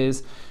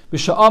is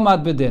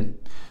b'sha'amad bedin,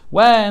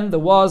 when there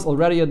was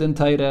already a din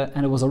Torah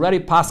and it was already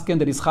paskin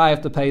that he's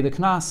chayiv to pay the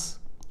knas.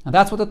 And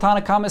that's what the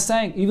Tanakama is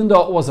saying. Even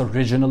though it was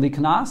originally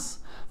knas,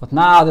 but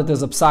now that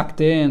there's a psak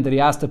din that he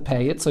has to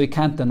pay it, so he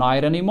can't deny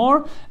it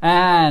anymore,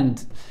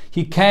 and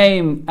he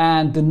came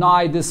and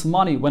denied this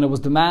money when it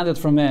was demanded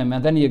from him,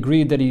 and then he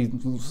agreed that he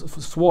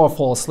swore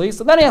falsely,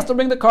 so then he has to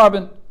bring the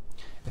carbon.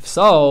 If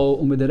so,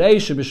 if the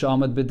reisha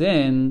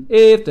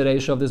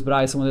of this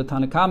brayso when the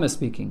Tanakama is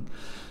speaking,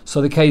 so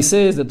the case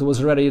is that there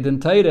was already a din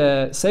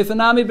Torah, seifa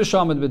nami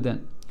b'shamad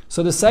b'din.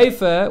 So the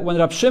seifa, when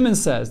Rab Shimon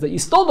says that you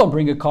still don't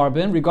bring a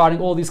carbon regarding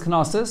all these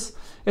knossos,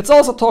 it's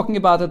also talking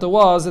about that there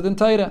was a din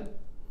Torah.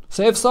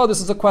 So if so, this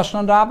is a question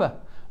on Rabbi.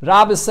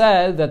 Rabbi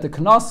said that the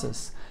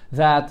knossos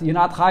that you're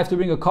not chayiv to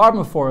bring a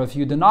carbon for, if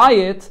you deny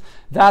it,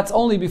 that's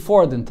only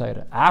before a din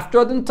Torah.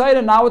 After a din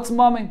Torah, now it's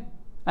mumming.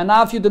 And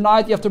now if you deny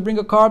it, you have to bring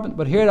a carbon.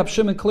 But here Rab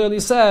Shimon clearly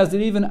says that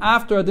even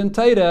after a din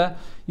Torah,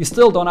 you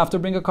still don't have to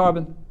bring a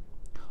carbon.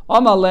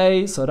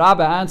 Amalei, so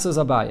Rabbi answers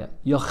Abaya.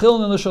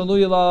 Yochilnu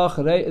l'shaluyilach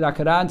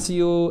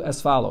rakarantiyu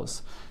as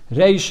follows.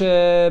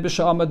 Reishe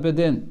b'sha'amad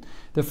bedin.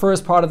 The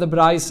first part of the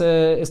Braise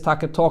is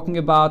talking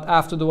about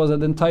after there was a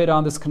din Torah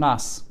on this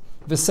knas.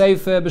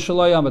 V'seife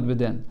b'shaloy amad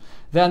bedin.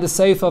 Then the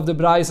seife of the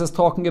Braise is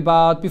talking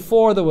about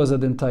before there was a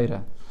din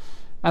Torah.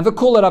 And the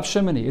kula Rab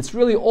Shimoni. It's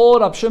really all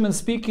Rab Shimon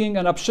speaking,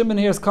 and Rab Shimon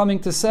here is coming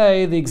to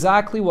say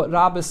exactly what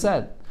Rabbi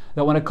said.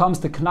 That when it comes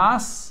to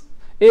knas,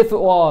 if it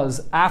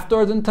was after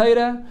a din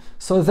Torah,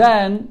 so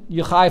then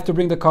you chayiv to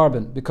bring the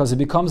carbon, because it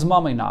becomes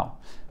mami now.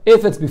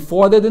 If it's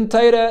before the din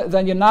Torah,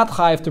 then you're not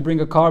chayiv to bring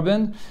a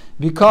carbon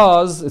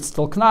because it's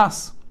still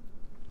knas.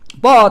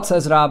 But,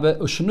 says Rabbi, I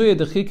don't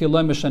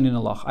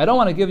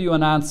want to give you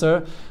an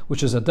answer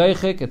which is a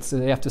deichik.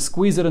 You have to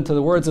squeeze it into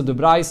the words of the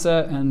Braise,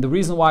 and the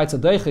reason why it's a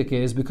deichik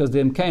is because the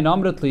imkein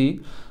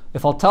amritli,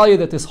 if I'll tell you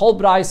that this whole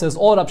Braise is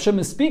all Rab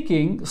Shimon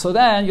speaking, so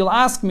then you'll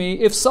ask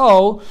me, if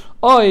so,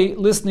 oi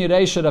lisni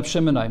reisha Rab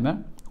Shimon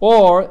Omer,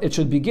 or it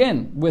should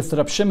begin with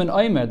Rab Shimon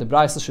Omer. The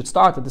Braise should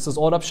start that this is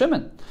all Rab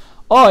Shimon.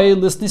 Or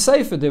lisni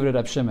seifa divrei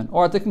Rab Shimon,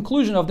 or at the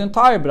conclusion of the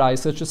entire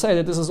Braise, it should say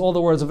that this is all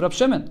the words of Rab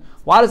Shimon.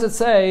 Why does it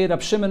say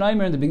Rab Shimon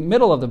Omer in the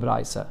middle of the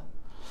Braise?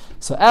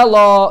 So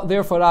Ella,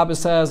 therefore Rabbi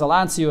says, I'll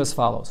answer you as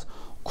follows.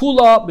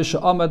 Kula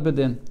b'sha'amad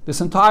bedin.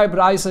 This entire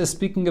Braise is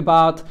speaking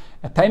about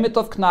a payment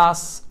of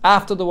knas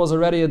after there was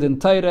already a din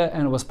Torah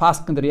and it was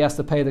paskin that he has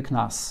to pay the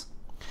knas.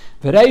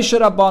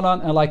 V'reisha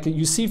Rabbanan, and like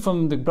you see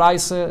from the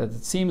Braise,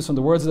 it seems from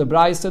the words of the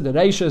Braise, the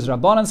reisha is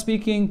Rabbanan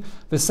speaking,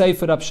 the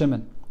seifa Rab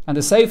Shimon. And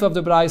the seif of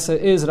the Braise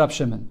is Rab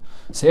Shimon.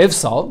 So if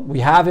so, we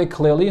have it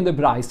clearly in the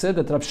Braise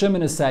that Rab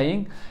Shimon is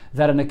saying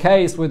that in a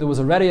case where there was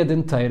already a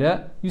din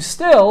Torah, you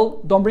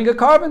still don't bring a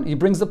carbon. He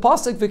brings the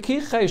pasuk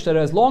v'kichesh that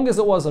as long as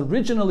it was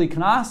originally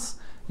knas,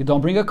 you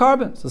don't bring a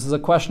carbon. So this is a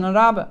question on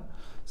Rabbi.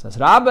 Says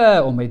Rabbi,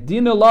 I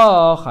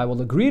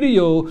will agree to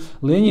you,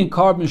 linyan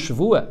carbon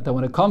shvua, that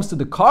when it comes to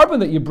the carbon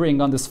that you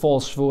bring on this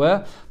false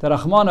shvua, that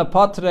Achmana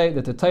patre,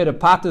 that the Torah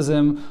patters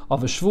him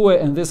of a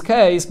shvua in this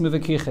case,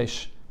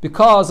 mivakichesh.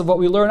 Because of what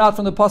we learn out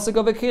from the pasuk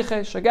of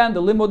Ekichesh. Again,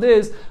 the limud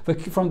is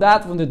from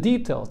the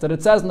details that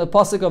it says in the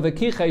pasuk of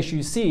Ekichesh.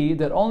 You see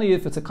that only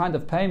if it's a kind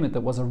of payment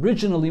that was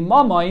originally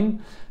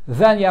mamain,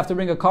 then you have to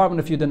bring a carbon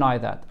if you deny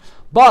that.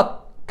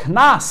 But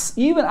knas,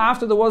 even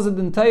after there was a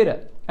din Torah,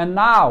 and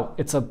now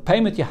it's a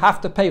payment you have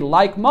to pay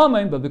like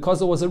mamain, but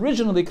because it was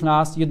originally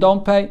knas, you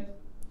don't pay.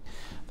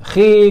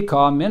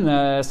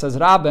 Says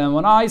Rabbi, and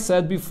when I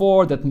said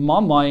before that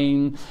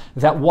mamain,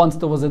 that once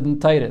there was a din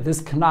Torah,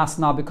 this knas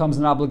now becomes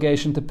an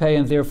obligation to pay,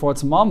 and therefore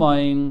it's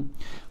mamain.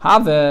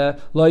 Have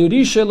lo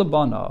Yerusha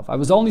lebanav. I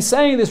was only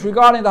saying this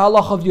regarding the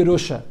halach of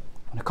Yerusha.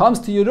 When it comes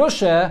to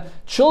Yerusha,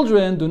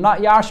 children do not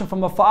yarshin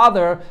from a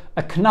father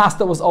a knas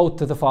that was owed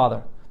to the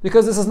father,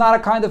 because this is not a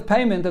kind of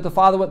payment that the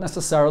father would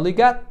necessarily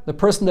get. The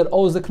person that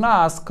owes the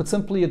knas could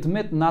simply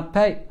admit and not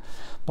pay.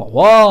 But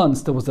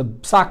once there was a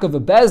psak of a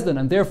bezdin,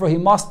 and therefore he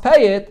must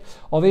pay it,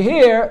 over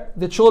here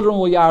the children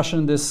will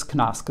yarshin this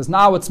knas, because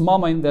now it's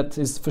mamain that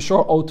is for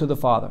sure owed to the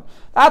father.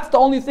 That's the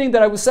only thing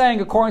that I was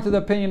saying according to the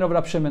opinion of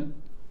Rab Shimon.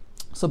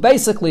 So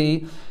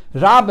basically,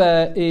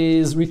 Rabbi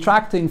is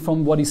retracting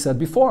from what he said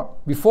before.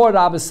 Before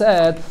Rabbi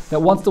said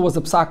that once there was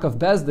a psak of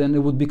bezdin, it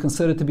would be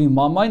considered to be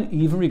mamain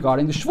even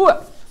regarding the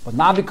shvuah. But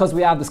now because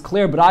we have this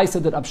clear Braise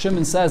that Rab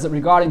Shimon says that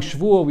regarding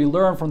Shvuah, we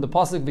learn from the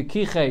pasuk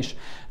v'kichesh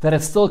that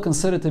it's still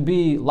considered to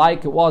be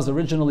like it was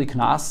originally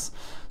knas.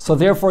 So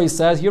therefore he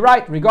says, you're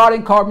right,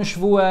 regarding carbon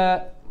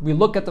Shvuah, we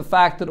look at the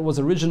fact that it was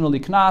originally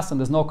knas and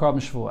there's no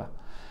carbon Shvuah.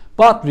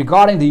 But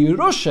regarding the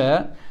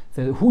Yerusha,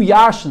 who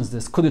yarshins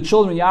this? Could the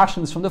children yarshin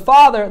this from the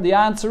father? The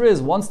answer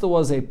is, once there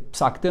was a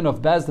psak din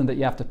of bezdin that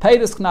you have to pay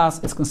this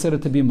knas, it's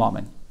considered to be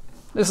mammon.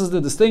 This is the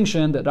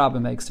distinction that Rabbi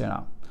makes here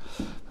now.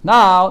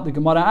 Now, the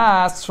Gemara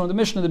asks from the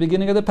Mishnah at the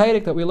beginning of the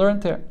Perek that we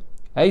learned here.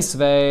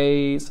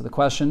 Eisvei. So the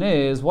question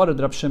is, what did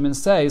Rab Shimon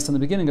say? So in the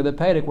beginning of the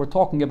Perek, we're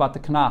talking about the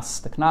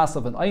knas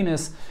of an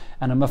Einis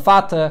and a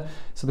Mefata.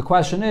 So the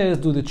question is,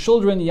 do the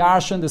children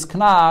yarshin this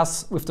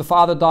knas if the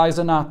father dies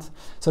or not?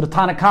 So the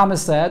Tanakama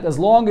said, as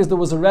long as there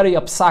was already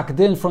a psak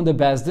din from the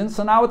Bezdin,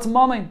 so now it's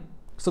mummy.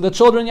 So the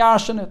children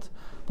yarshin it.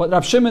 But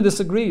Rab Shimon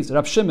disagrees.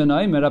 Rab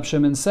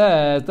Shimon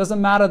says,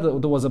 doesn't matter that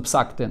there was a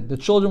psak din. The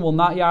children will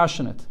not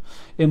yarshin it.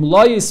 Im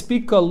lo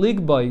yispika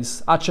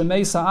ligbais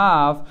achemei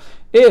sa'av,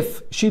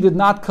 if she did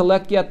not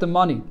collect yet the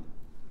money,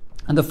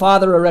 and the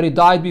father already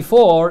died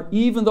before,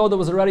 even though there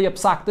was already a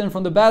psak din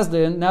from the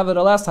Bezdin,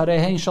 nevertheless,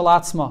 harehein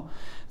shalatzma,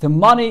 the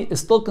money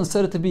is still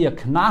considered to be a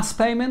knas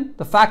payment.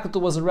 The fact that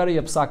there was already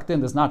a psak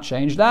din does not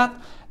change that,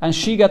 and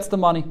she gets the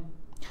money.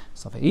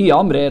 So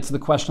the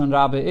question on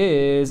Rabbi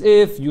is,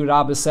 if you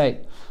Rabbi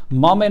say,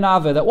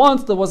 that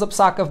once there was a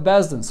psak of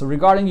Bezdin, so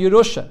regarding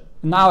Yerusha,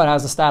 now it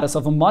has the status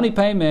of a money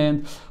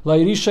payment,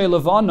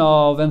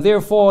 and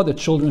therefore the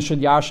children should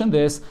yarshin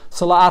this.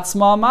 So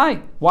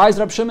why is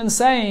Rab Shimon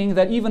saying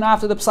that even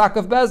after the psak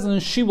of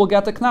Bezdin, she will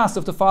get the knas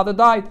if the father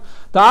died?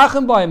 Now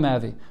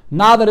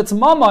that it's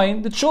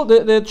mamayin,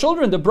 the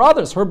children, the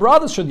brothers, her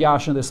brothers should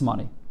yarshin this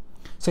money.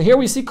 So here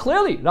we see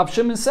clearly, Rab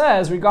Shimon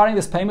says regarding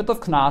this payment of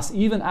knas,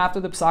 even after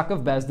the psak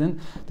of Bezdin,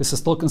 this is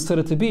still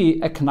considered to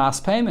be a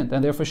knas payment,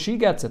 and therefore she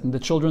gets it, and the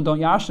children don't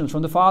yarshin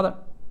from the father.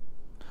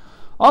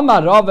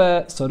 Omar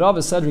Rave, so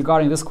Rave said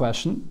regarding this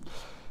question,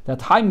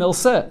 that Hai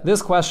Milse,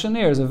 this question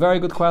here is a very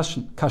good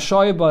question.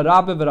 Kashoy ba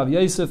Rabbe v'Rav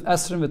Yosef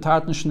esrim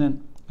v'tarten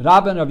shnin.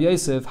 Rabbe and Rav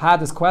Yosef had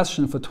this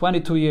question for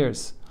 22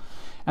 years,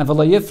 and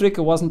v'lo yifrik,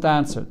 it wasn't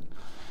answered.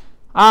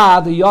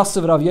 The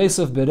Yosef Rav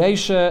Yosef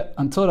Bereisha,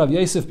 until Rav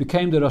Yosef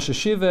became the Rosh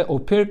Hashiva or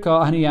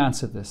Pirka, and he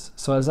answered this.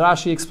 So as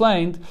Rashi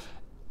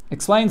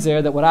explains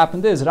there that what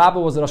happened is Rabbi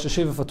was the Rosh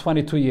Hashiva for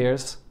 22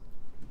 years,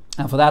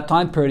 and for that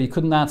time period he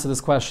couldn't answer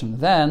this question.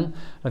 Then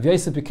Rav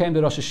Yosef became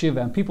the Rosh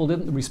Hashiva, and people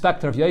didn't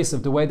respect Rav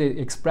Yosef the way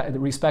they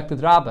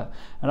respected Rabbi.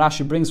 And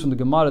Rashi brings from the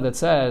Gemara that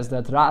says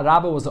that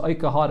Rabbi was the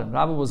Oika Harim.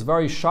 Rabbi was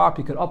very sharp,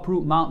 he could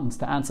uproot mountains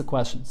to answer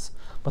questions.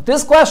 But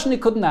this question he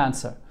couldn't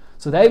answer.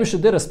 So the Eibusha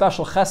did a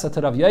special chesed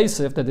to Rav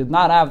Yosef that did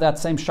not have that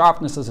same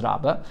sharpness as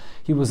Rabbah.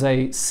 He was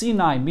a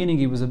Sinai, meaning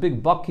he was a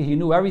big bucky, he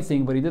knew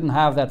everything, but he didn't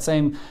have that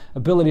same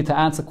ability to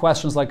answer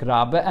questions like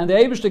Rabbah. And the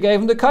Eibusha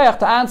gave him the koyach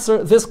to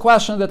answer this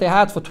question that they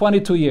had for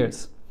 22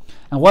 years.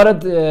 And what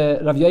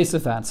did Rav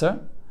Yosef answer?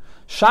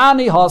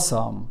 Shani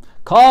Hasam.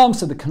 Comes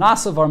to the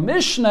knas of our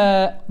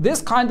Mishnah,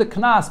 this kind of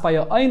knas by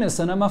a Einis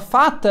and a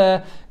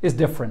Mafate is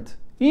different.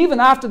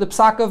 Even after the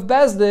psak of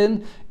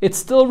Bezdin, it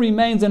still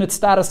remains in its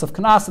status of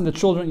knas, and the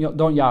children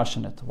don't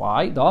yarshin it.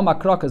 Why? The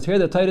Amakra, because here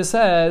the Torah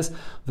says,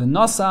 that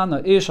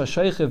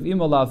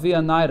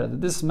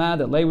this man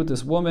that lay with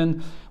this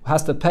woman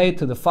has to pay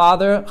to the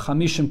father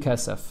chamishim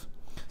kesef.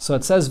 So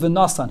it says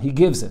v'nasan, he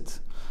gives it.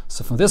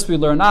 So from this we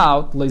learn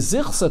out, the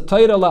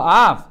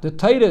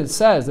Torah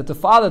says that the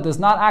father does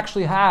not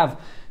actually have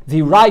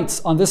the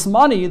rights on this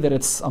money, that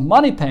it's a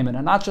money payment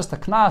and not just a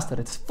knas, that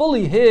it's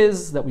fully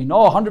his, that we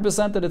know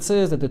 100% that it's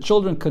his, that the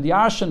children could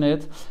yarshin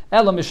it,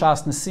 ela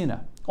mishas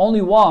nesina. Only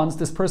once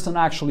this person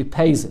actually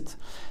pays it.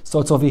 So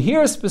it's over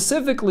here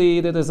specifically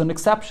that there's an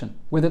exception,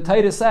 where the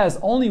Torah says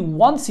only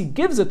once he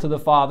gives it to the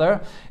father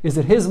is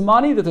it his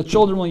money that the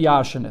children will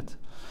yarshin it.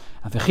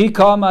 And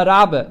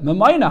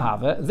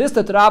this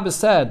that Rabbi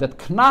said, that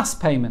knas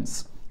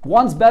payments,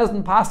 once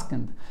Bezdin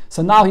paskind,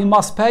 so now he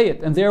must pay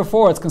it, and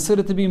therefore it's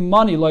considered to be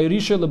money, lo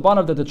yirisha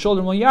lebanav, that the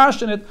children will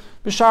yarshin it,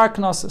 b'shar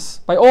knosses.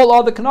 By all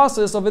other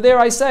knosses, over there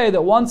I say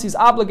that once he's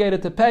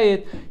obligated to pay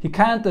it, he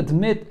can't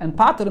admit and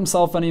pater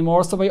himself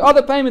anymore. So by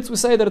other payments we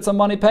say that it's a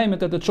money payment,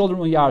 that the children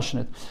will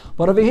yarshin it.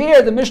 But over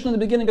here, the Mishnah in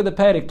the beginning of the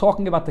Perek,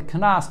 talking about the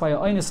knas by a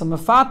einis and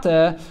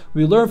mefate,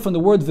 we learn from the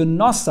word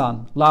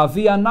v'nosan, la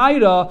via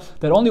naira,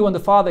 that only when the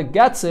father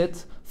gets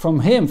it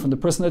from him, from the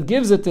person that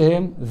gives it to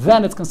him,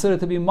 then it's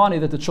considered to be money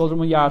that the children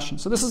will yarshin.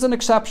 So this is an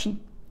exception.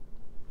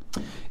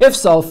 If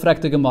so,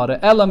 frek the Gemara,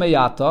 ela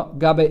meyata,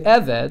 gabe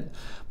eved,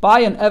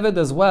 by an eved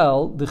as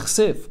well, the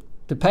chsiv,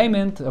 the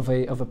payment of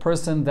a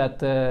person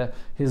that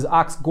his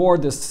ox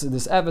gored this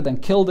eved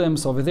and killed him.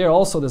 So over there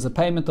also there's a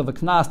payment of a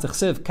knas, the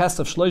chsiv,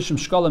 kesef shloishim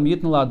shkolim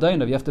yitn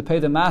la'adaynav. You have to pay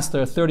the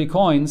master 30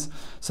 coins.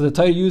 So the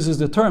Torah uses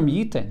the term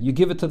yiten, you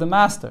give it to the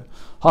master.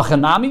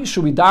 Hachanami,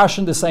 should we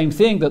darshan the same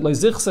thing, that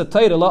lezichse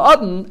Torah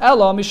la'adn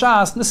ela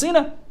mishas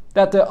nesina,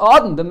 that the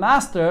adn, the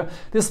master,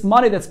 this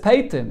money that's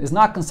paid to him is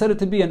not considered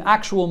to be an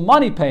actual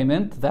money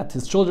payment, that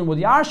his children would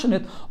yarshin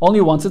it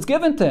only once it's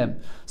given to him.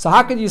 So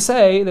how could you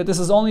say that this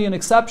is only an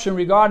exception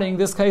regarding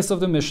this case of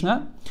the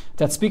Mishnah,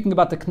 that's speaking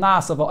about the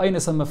knas of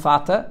ha'einis and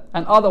mefate,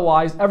 and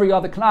otherwise every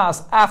other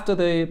knas after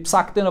the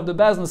psak din of the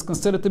Bezdin is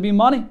considered to be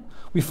money?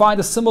 We find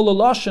a similar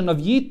lashon of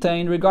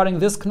yitain regarding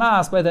this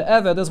knas by the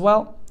eved as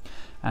well.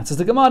 And says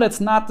the Gemara,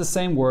 it's not the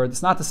same word,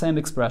 it's not the same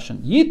expression.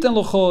 Yitain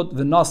luchod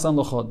v'nasan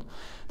luchod.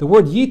 The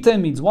word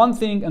yitain means one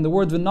thing, and the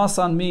word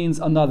v'nasan means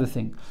another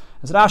thing.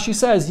 As Rashi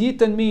says,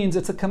 yitain means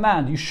it's a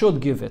command, you should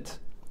give it.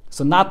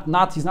 So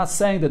he's not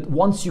saying that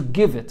once you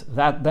give it,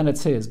 then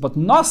it's his. But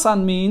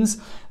nasan means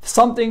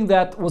something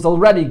that was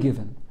already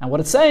given. And what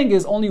it's saying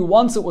is only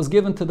once it was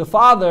given to the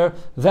father,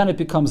 then it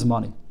becomes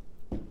money.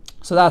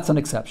 So that's an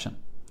exception.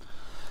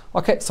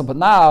 Okay, but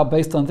now,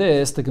 based on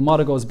this, the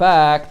Gemara goes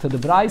back to the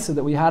Braisa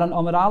that we had on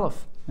Amud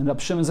Aleph, in Rab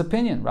Shimon's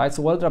opinion, right?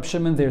 So what did Rab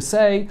Shimon there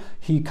say?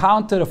 He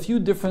counted a few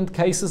different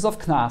cases of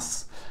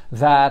knas,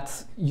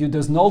 that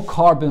there's no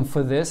carbon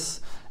for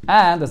this,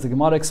 and as the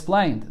Gemara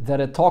explained, that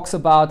it talks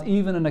about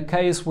even in a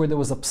case where there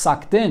was a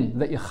psak din,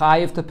 that you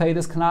chayiv to pay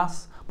this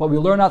knas, but we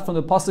learn out from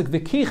the pasuk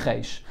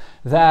v'kichesh,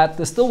 that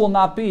there still will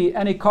not be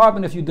any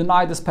carbon if you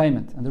deny this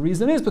payment. And the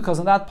reason is because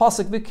in that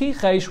pasuk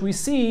v'kichesh we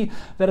see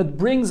that it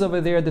brings over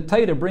there, the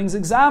Torah brings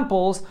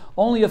examples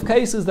only of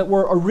cases that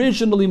were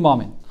originally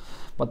mamin.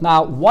 But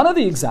now, one of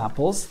the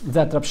examples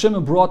that Rab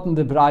Shimon brought in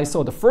the Braisa,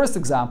 or the first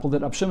example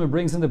that Rab Shimon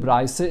brings in the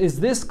Braisa, is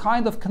this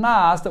kind of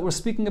knas that we're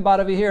speaking about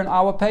over here in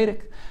our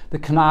Perek, the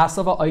knas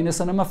of a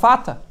oinus and a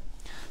mefata.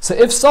 So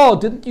if so,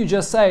 didn't you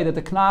just say that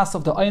the knas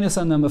of the oinus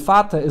and the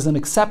mefata is an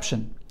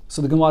exception?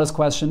 So the Gemara's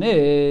question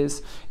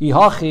is,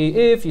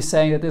 if you're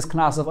saying that this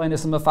knas of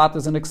oinus and mefata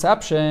is an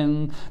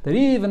exception, that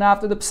even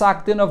after the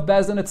psak din of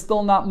Bezdin, it's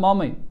still not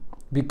mami.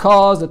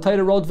 Because the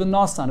Torah wrote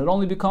v'nasan, it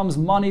only becomes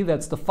money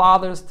that's the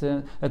father's,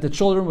 that the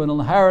children will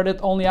inherit it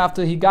only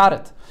after he got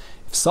it.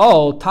 If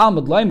so,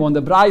 Talmud Leimo and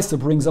the Braisa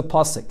brings a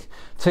pasuk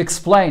to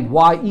explain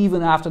why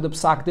even after the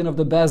psak din of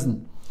the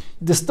Bezdin,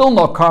 there's still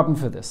no carbon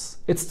for this.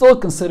 It's still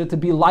considered to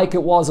be like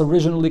it was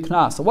originally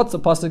knas. So what's the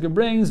pasuk it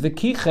brings?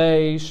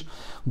 V'kichesh.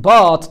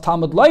 But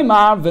Talmud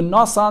Leimar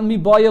v'nasan mi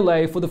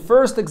boyele, for the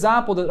first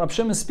example that Rab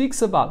Shimon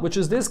speaks about, which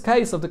is this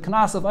case of the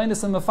knas of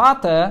Einis and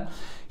Mefata,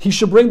 he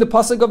should bring the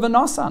pasuk of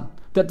v'nasan.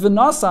 That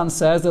v'nasan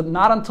says that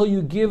not until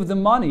you give the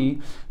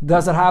money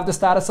does it have the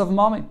status of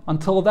mami.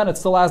 Until then it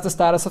still has the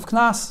status of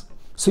knas.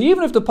 So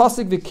even if the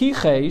pasuk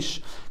v'kichesh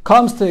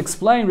comes to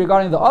explain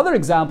regarding the other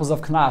examples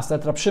of knas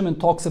that Rab Shimon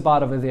talks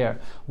about over there,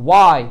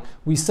 why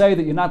we say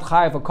that you're not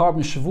chayav a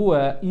carbon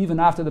shavua even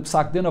after the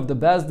psak din of the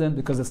Bezdin,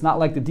 because it's not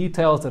like the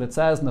details that it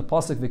says in the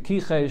pasuk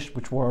v'kichesh,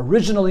 which were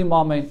originally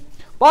mami.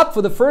 But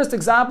for the first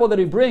example that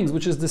he brings,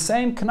 which is the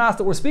same knas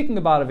that we're speaking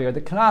about over here,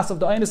 the knas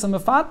of the Einis and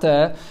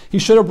Mefata, he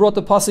should have brought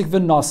the pasuk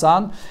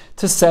v'nasan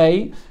to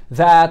say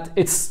that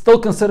it's still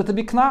considered to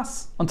be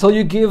knas until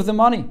you give the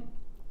money.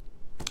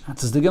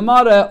 That's the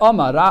Gemara.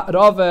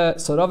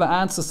 So Rava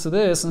answers to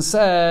this and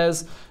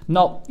says,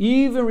 no,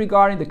 even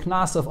regarding the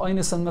knas of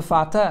Einis and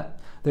Mefata,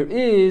 there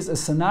is a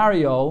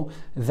scenario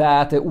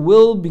that it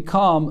will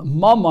become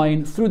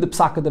mamain through the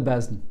psak of the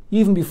Bezdin,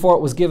 even before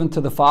it was given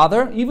to the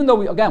father. Even though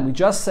we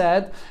just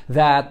said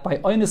that by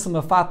Einis and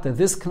Mefata,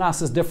 this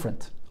knas is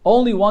different.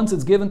 Only once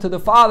it's given to the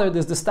father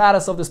does the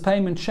status of this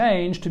payment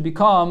change to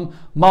become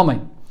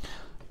mamain.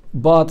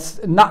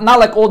 But not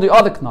like all the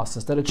other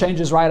knases, that it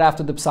changes right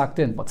after the psak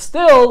din. But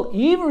still,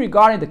 even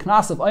regarding the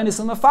knas of Einis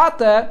and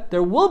Mefata,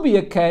 there will be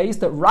a case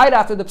that right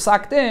after the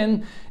psak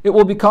din, it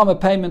will become a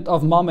payment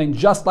of mamin,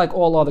 just like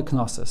all other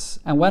knases.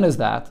 And when is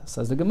that?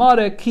 Says the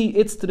Gemara, ki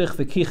itztrich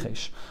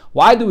v'kichesh.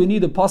 Why do we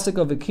need a pasuk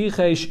of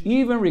v'kichesh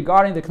even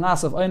regarding the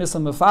knas of Einis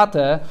and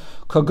Mefata?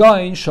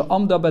 Kagain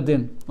she'amda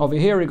badin. Over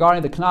here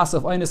regarding the knas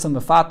of Einis and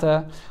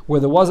Mefata, where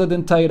there was a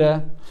din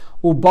Torah,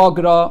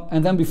 ubagra,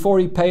 and then before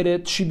he paid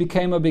it, she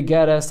became a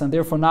begeres, and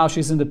therefore now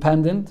she's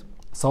independent.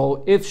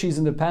 So if she's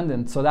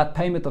independent, so that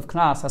payment of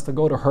knas has to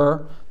go to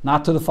her,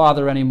 not to the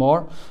father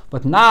anymore.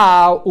 But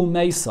now,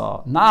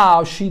 umeisa,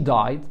 now she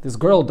died, this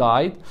girl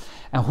died,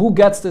 and who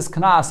gets this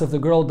knas if the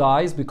girl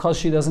dies? Because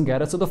she doesn't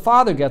get it, so the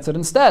father gets it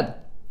instead,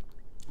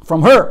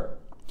 from her.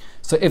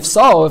 So if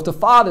the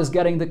father is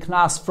getting the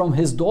knas from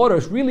his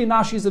daughters, really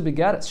now she's a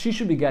begeres. She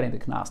should be getting the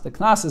knas. The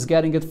knas is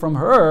getting it from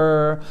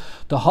her.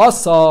 The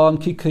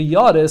hasam ki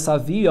kayaris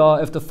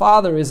avia, if the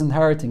father is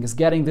inheriting, is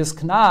getting this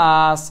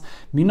knas,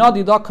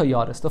 minadida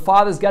kayaris. The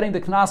father is getting the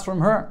knas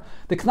from her.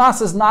 The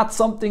knas is not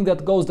something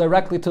that goes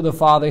directly to the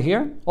father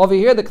here. Over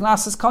here, the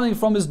knas is coming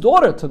from his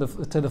daughter to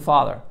the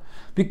father,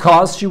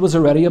 because she was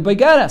already a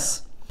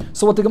begeres.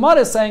 So what the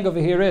Gemara is saying over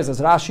here is, as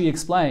Rashi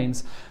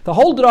explains, the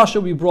whole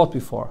drasha we brought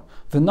before,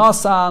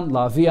 V'nasan,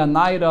 la via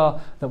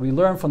naira, that we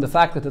learn from the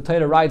fact that the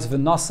Torah writes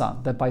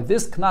v'nasan, that by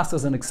this knas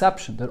is an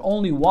exception, that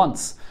only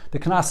once the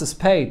knas is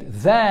paid,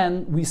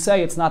 then we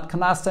say it's not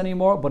knas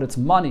anymore, but it's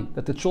money,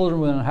 that the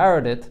children will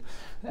inherit it.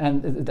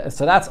 And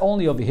so that's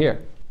only over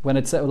here, when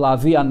it's la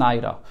via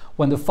naira,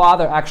 when the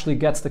father actually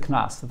gets the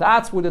knas.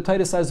 That's where the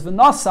Torah says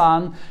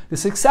v'nasan,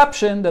 this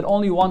exception that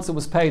only once it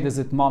was paid is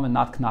it mom and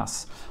not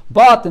knas.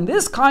 But in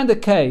this kind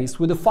of case,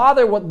 where the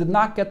father did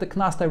not get the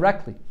knas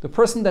directly, the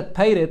person that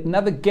paid it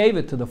never gave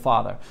it to the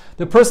father.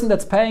 The person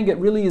that's paying it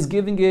really is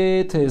giving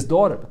it to his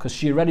daughter, because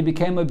she already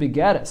became a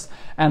begeres.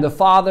 And the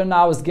father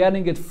now is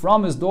getting it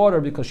from his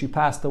daughter because she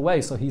passed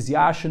away, so he's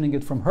yashining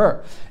it from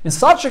her. In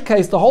such a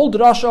case, the whole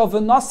drasha of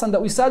v'nasan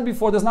that we said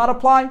before does not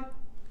apply,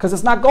 because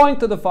it's not going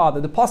to the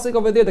father. The pasuk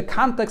over there, the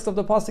context of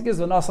the pasuk is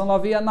v'nasan la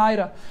via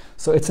naira.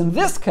 So it's in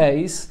this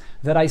case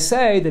that I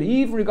say that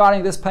even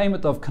regarding this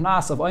payment of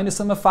knas, of oinis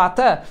and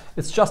mefateh,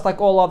 it's just like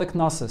all other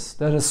knases.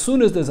 That as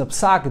soon as there's a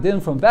psak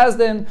din from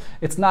Bezdin,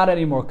 it's not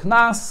anymore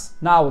knas,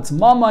 now it's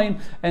mamain,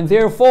 and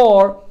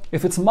therefore,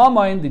 if it's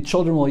mamain, the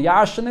children will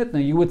yashin it. Now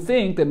you would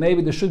think that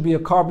maybe there should be a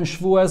carbon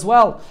shvu as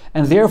well.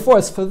 And therefore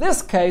it's for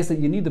this case that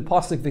you need the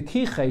pasuk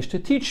v'kichesh to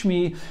teach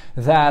me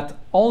that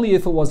only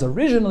if it was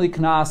originally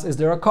knas is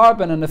there a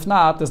carbon, and if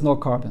not, there's no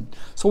carbon.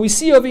 So we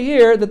see over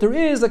here that there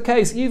is a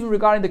case, even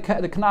regarding the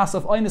knas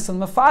of oinis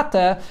and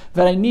mefateh,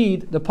 that I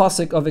need the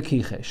pasuk of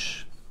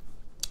v'kichesh.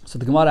 So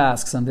the Gemara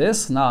asks on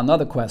this. Now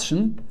another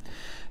question.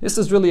 This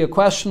is really a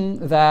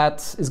question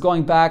that is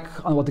going back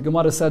on what the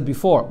Gemara said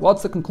before.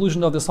 What's the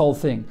conclusion of this whole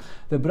thing?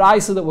 The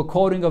Braisa that we're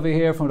quoting over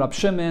here from Rab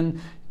Shimon,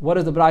 what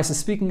is the Braisa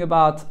speaking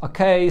about? A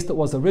case that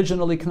was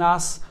originally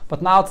knas,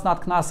 but now it's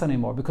not knas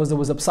anymore because there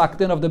was a psak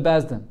din of the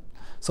Bezdin.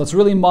 So it's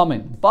really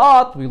mumming.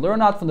 But we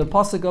learn out from the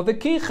pasuk of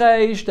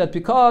V'kichesh that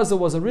because it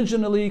was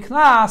originally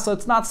knas, so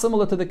it's not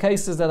similar to the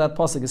cases that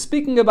pasuk is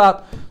speaking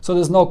about, so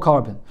there's no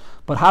carbon.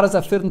 But how does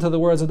that fit into the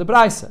words of the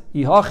Braisa?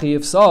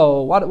 If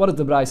so, what does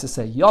the Braisa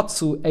say?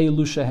 Yotzu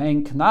elu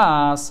shehen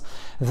knas,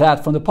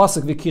 that from the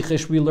pasuk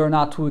V'kichesh we learn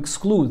out to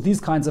exclude these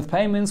kinds of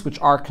payments which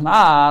are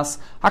knas.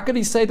 How could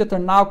he say that they're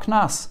now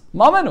knas?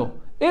 Mamenu.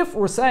 If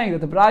we're saying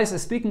that the Braisa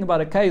is speaking about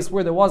a case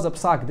where there was a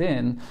psak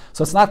din,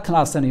 so it's not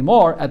knas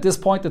anymore, at this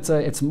point it's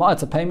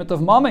a payment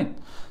of mammon.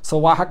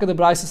 So how could the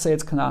Braisa say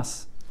it's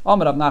knas?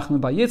 Omer Rav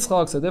Nachman bar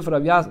Yitzchak, so therefore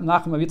Rav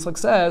Nachman bar Yitzchak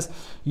says,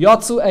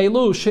 Yotzu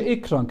elu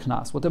sheikran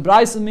knas. What the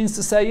Braisa means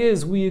to say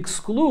is, we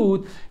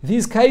exclude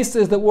these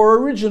cases that were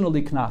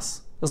originally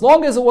knas. As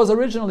long as it was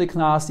originally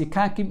knas, you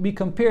can't be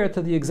compared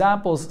to the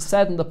examples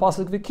said in the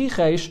pasuk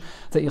V'kichesh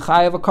that you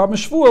have a carbon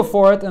shvuah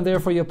for it, and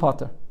therefore you're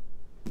potter.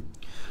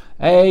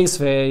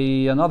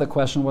 Another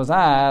question was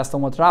asked on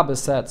what Rabbi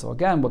said. So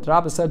again, what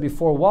Rabbi said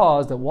before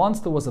was that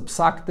once there was a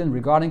psak din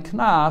regarding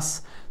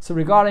knas, so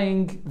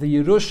regarding the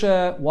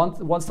Yerusha,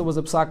 once there was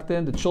a psak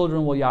din, the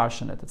children will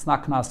yarshin it. It's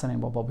not knas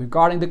anymore. But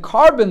regarding the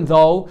carbon,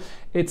 though,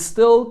 it's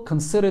still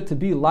considered to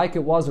be like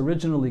it was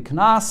originally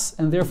knas,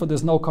 and therefore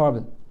there's no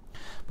carbon.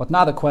 But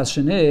now the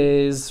question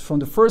is, from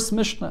the first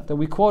Mishnah that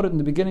we quoted in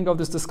the beginning of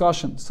this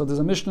discussion. So there's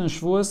a Mishnah in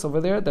Shavuos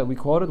over there that we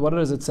quoted. What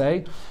does it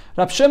say?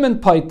 Rab Shimon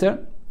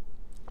paiter.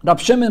 Rab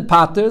Shimon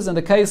paters, and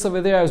the case over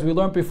there, as we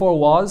learned before,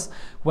 was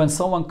when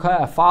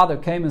a father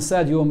came and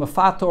said, "You are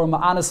mefator or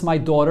ma'anis my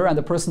daughter," and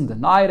the person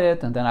denied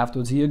it, and then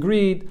afterwards he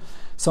agreed.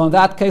 So in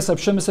that case, Rab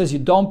Shimon says, you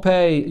don't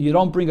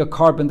bring a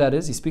carbon, that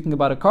is, he's speaking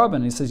about a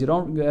carbon. He says, you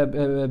don't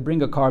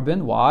bring a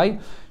carbon. Why?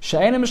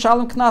 Because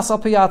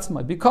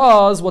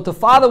what the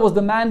father was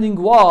demanding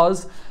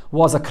was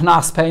a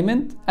knas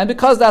payment, and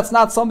because that's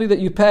not something that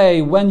you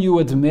pay when you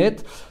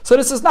admit, so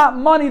this is not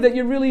money that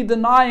you're really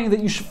denying that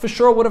you for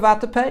sure would have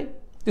had to pay.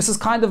 This is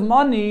kind of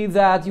money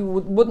that you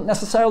wouldn't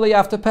necessarily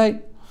have to pay.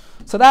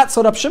 So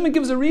Rab Shimon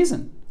gives a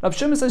reason. Rab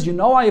Shimon says, you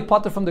know why you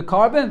potter from the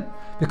carbon?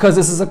 Because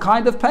this is a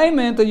kind of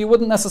payment that you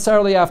wouldn't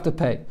necessarily have to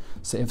pay.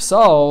 So if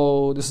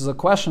so, this is a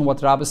question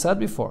what Rabbi said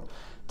before.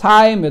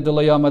 When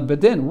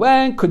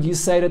could you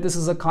say that this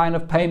is a kind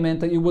of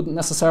payment that you wouldn't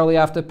necessarily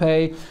have to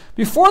pay?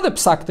 Before the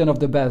psak din of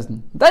the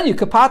Bezdin. Then you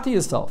could pater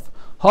yourself.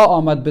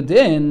 Ha'amad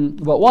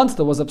bedin, but once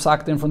there was a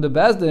psak din from the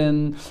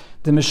Bezdin,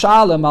 the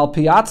mishalem al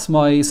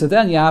piatzmai, so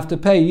then you have to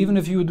pay, even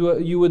if you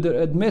would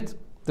admit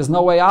there's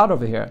no way out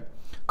over here.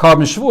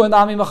 Carbon shvu and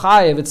ami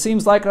machayev. It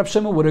seems like Rab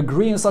Shimon would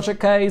agree in such a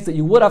case that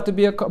you would have to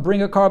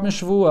bring a carbon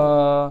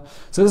shvu.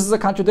 So this is a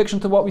contradiction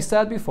to what we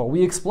said before.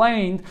 We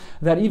explained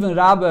that even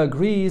Rabbi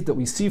agrees that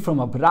we see from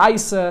a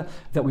braisa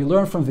that we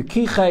learn from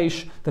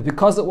V'kichesh that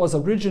because it was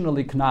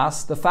originally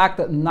knas, the fact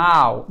that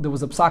now there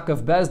was a psak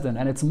of Bezdin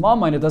and it's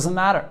mamain, it doesn't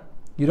matter.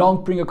 You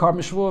don't bring a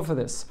carbon shvuah for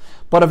this.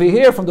 But over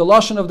here, from the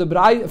lashon of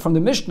from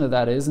the Mishnah,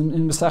 that is, in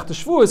Meseches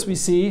Kesubos, we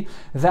see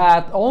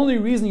that the only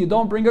reason you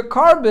don't bring a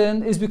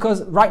carbon is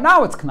because right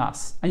now it's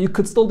knas, and you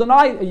could still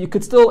you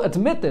could still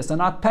admit this and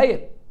not pay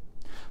it.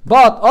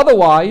 But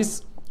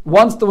otherwise,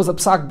 once there was a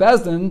psak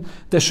bezdin,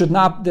 there should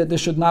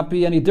not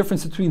be any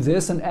difference between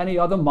this and any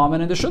other mammon,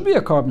 and there should be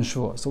a carbon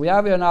shvuah. So we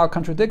have here now a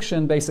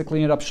contradiction,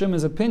 basically, in Rab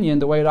Shimon's opinion,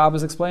 the way Rab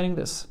is explaining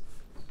this.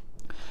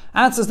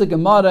 Answers the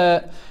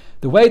Gemara.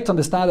 The way to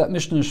understand that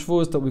Mishnah in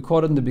Shavuos that we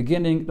quoted in the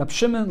beginning, Rab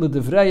Shimon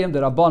l'divrayim de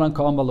Rabbanan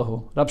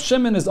ka'amalahu. Rab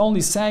Shimon is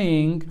only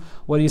saying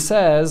what he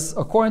says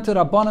according to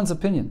Rabbanan's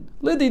opinion.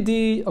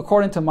 Lididi,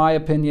 according to my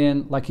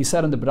opinion, like he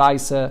said in the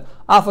Braisa,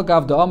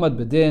 afagav da'amad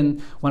bedin,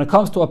 when it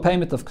comes to a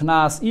payment of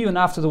knas, even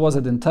after there was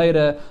a din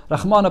Torah,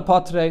 Rachmana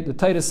patre, the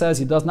Torah says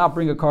he does not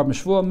bring a carbon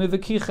shvuah,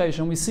 mivikichesh,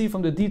 and we see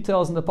from the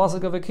details in the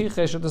pasuk of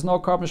V'kichesh that there's no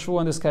carbon shvuah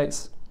in this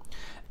case.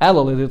 But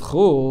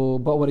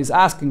what he's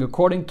asking,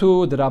 according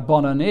to the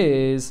Rabbanan,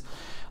 is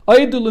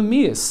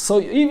so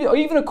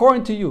even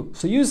according to you.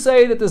 So you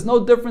say that there's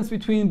no difference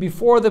between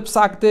before the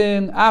psak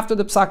din, after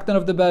the psak din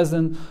of the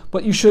Bezdin,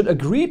 but you should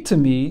agree to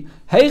me,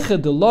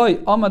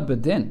 amad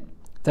bedin,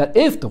 that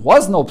if there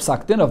was no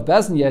psak din of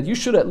Bezdin yet, you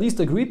should at least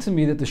agree to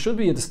me that there should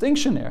be a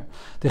distinction here.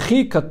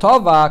 Dechi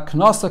katova,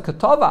 knasa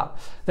katova.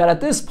 That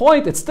at this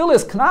point it still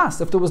is knas.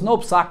 If there was no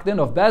psak din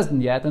of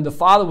Bezdin yet, and the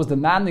father was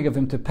demanding of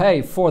him to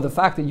pay for the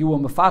fact that you were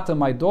mafata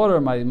my daughter,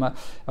 or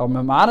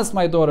mamanas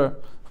my daughter,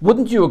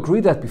 wouldn't you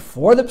agree that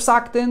before the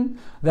psak din,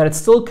 that it's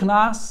still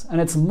knas,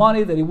 and it's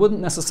money that he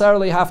wouldn't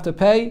necessarily have to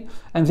pay,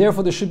 and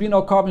therefore there should be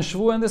no carbon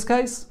shvu in this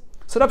case?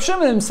 So Rab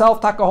Shimon himself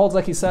taka holds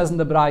like he says in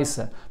the Braise,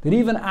 that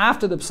even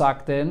after the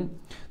psak din,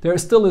 there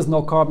still is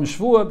no carbon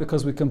shvua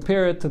because we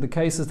compare it to the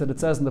cases that it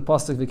says in the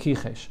pasuk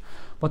v'kichesh.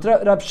 But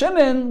Rab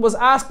Shimon was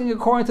asking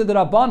according to the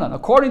Rabbanan.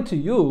 According to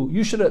you,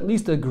 you should at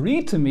least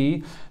agree to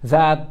me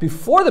that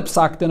before the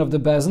psak din of the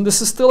bezin, this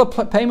is still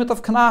a payment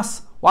of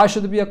knas. Why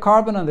should there be a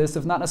carbon on this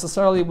if not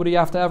necessarily would he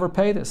have to ever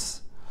pay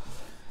this?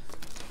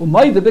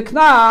 Umayde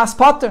b'knas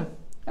pater.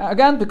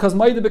 Again, because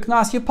Maida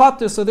B'knas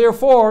Yipater, so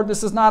therefore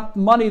this is not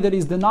money that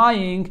he's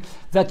denying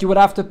that you would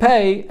have to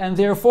pay, and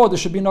therefore there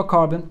should be no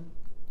carbon.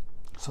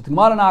 So the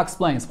Gemara now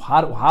explains,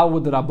 how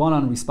would the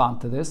Rabbanan respond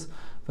to this?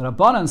 The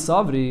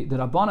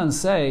Rabbanan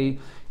say,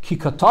 Ki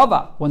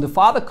katova, when the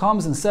father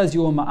comes and says,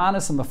 you are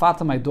ma'anis and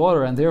mafata my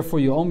daughter, and therefore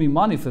you owe me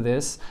money for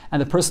this,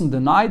 and the person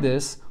denied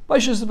this,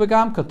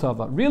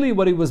 really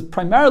what he was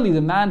primarily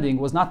demanding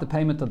was not the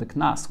payment of the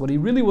knas. What he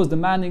really was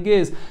demanding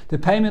is the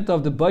payment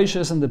of the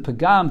baishas and the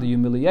pagam, the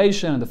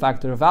humiliation and the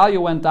fact that her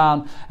value went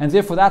down, and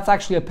therefore that's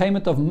actually a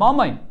payment of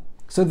mamay.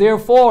 So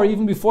therefore,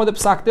 even before the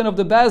psak din of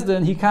the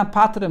bezdin, he can't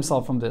pater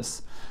himself from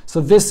this.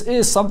 So this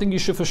is something you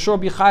should for sure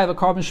be chayav a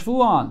carbon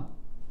shvu on.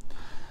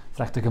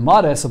 If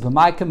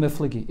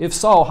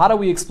so, how do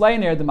we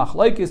explain here the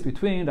machlokes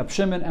between Rab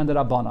Shimon and the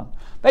Rabbanan?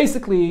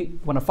 Basically,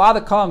 when a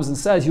father comes and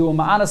says, you are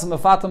ma'anas and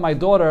mafata my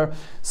daughter,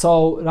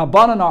 so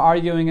Rabbanan are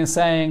arguing and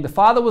saying the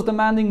father was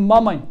demanding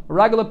mamay, a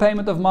regular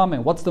payment of mamay.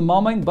 What's the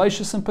mamay?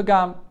 Baishas and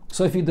pagam.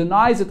 So if he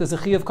denies it, there's a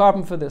chi of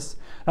carbon for this.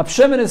 Rab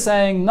Shimon is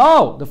saying,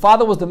 no, the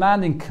father was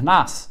demanding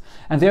knas.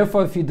 And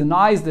therefore, if he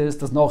denies this,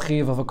 there's no chi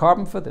of a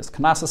carbon for this.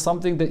 Knas is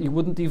something that you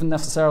wouldn't even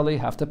necessarily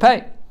have to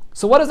pay.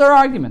 So what is their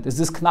argument? Is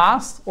this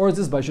knas or is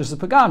this baishas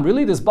pagam?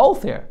 Really, there's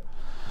both here.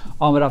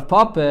 Rav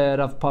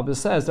Papa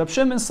says, Rab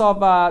Shimon's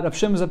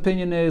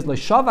opinion is,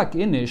 Leishavak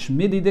inish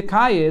midi de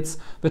kayitz,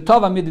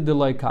 betova midi de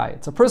loy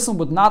kayitz. A person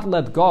would not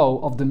let go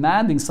of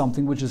demanding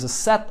something which is a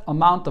set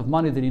amount of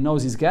money that he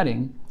knows he's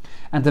getting,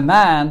 and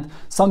demand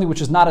something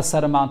which is not a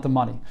set amount of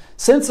money.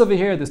 Since over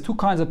here there's two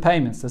kinds of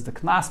payments. There's the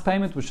knas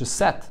payment, which is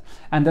set,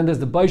 and then there's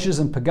the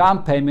baishas and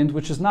pagam payment,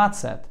 which is not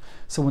set.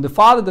 So when the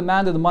father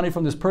demanded the money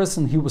from this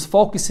person, he was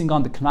focusing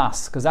on the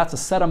knas, because that's a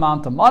set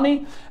amount of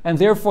money, and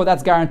therefore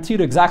that's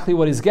guaranteed exactly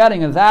what he's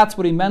getting, and that's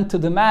what he meant to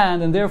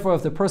demand, and therefore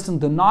if the person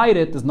denied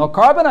it, there's no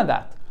carbon on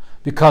that,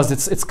 because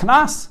it's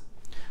knas.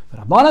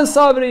 Rabbanan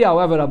Savri,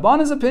 however,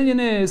 Rabbanan's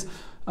opinion is,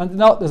 and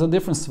no, there's a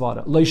difference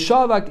svara.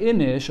 Leishavak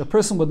inish, a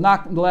person would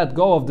not let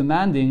go of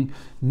demanding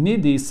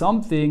midi,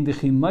 something,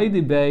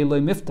 dechimaydi bei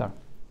leimiftar.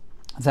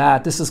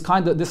 That this is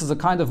a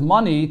kind of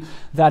money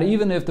that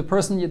even if the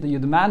person that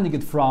you're demanding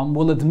it from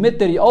will admit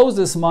that he owes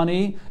this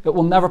money, it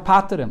will never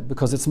pater him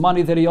because it's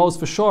money that he owes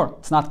for sure.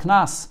 It's not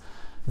knas.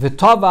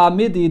 V'tava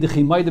midi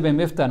d'chimayde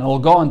be'mifta, and it'll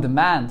go and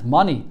demand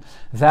money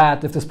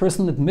that if this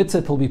person admits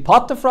it, he'll be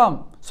pater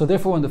from. So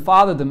therefore, when the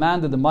father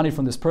demanded the money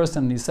from this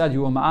person and he said,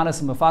 you are ma'anas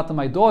and mafata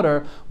my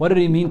daughter, what did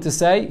he mean to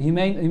say? He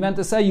meant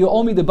to say, you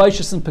owe me the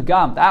baishas and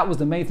pagam. That was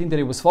the main thing that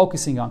he was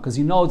focusing on, because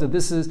he knows that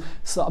this is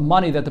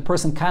money that the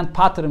person can't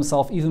pater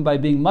himself even by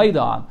being maida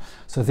on.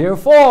 So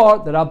therefore,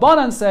 the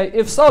Rabbanan say,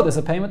 if so, there's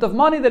a payment of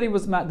money that he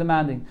was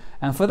demanding.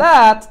 And for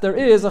that, there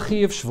is a chi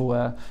of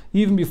shvuah,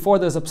 even before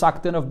there's a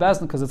psak din of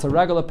bezdin, because it's a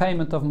regular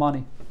payment of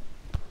money.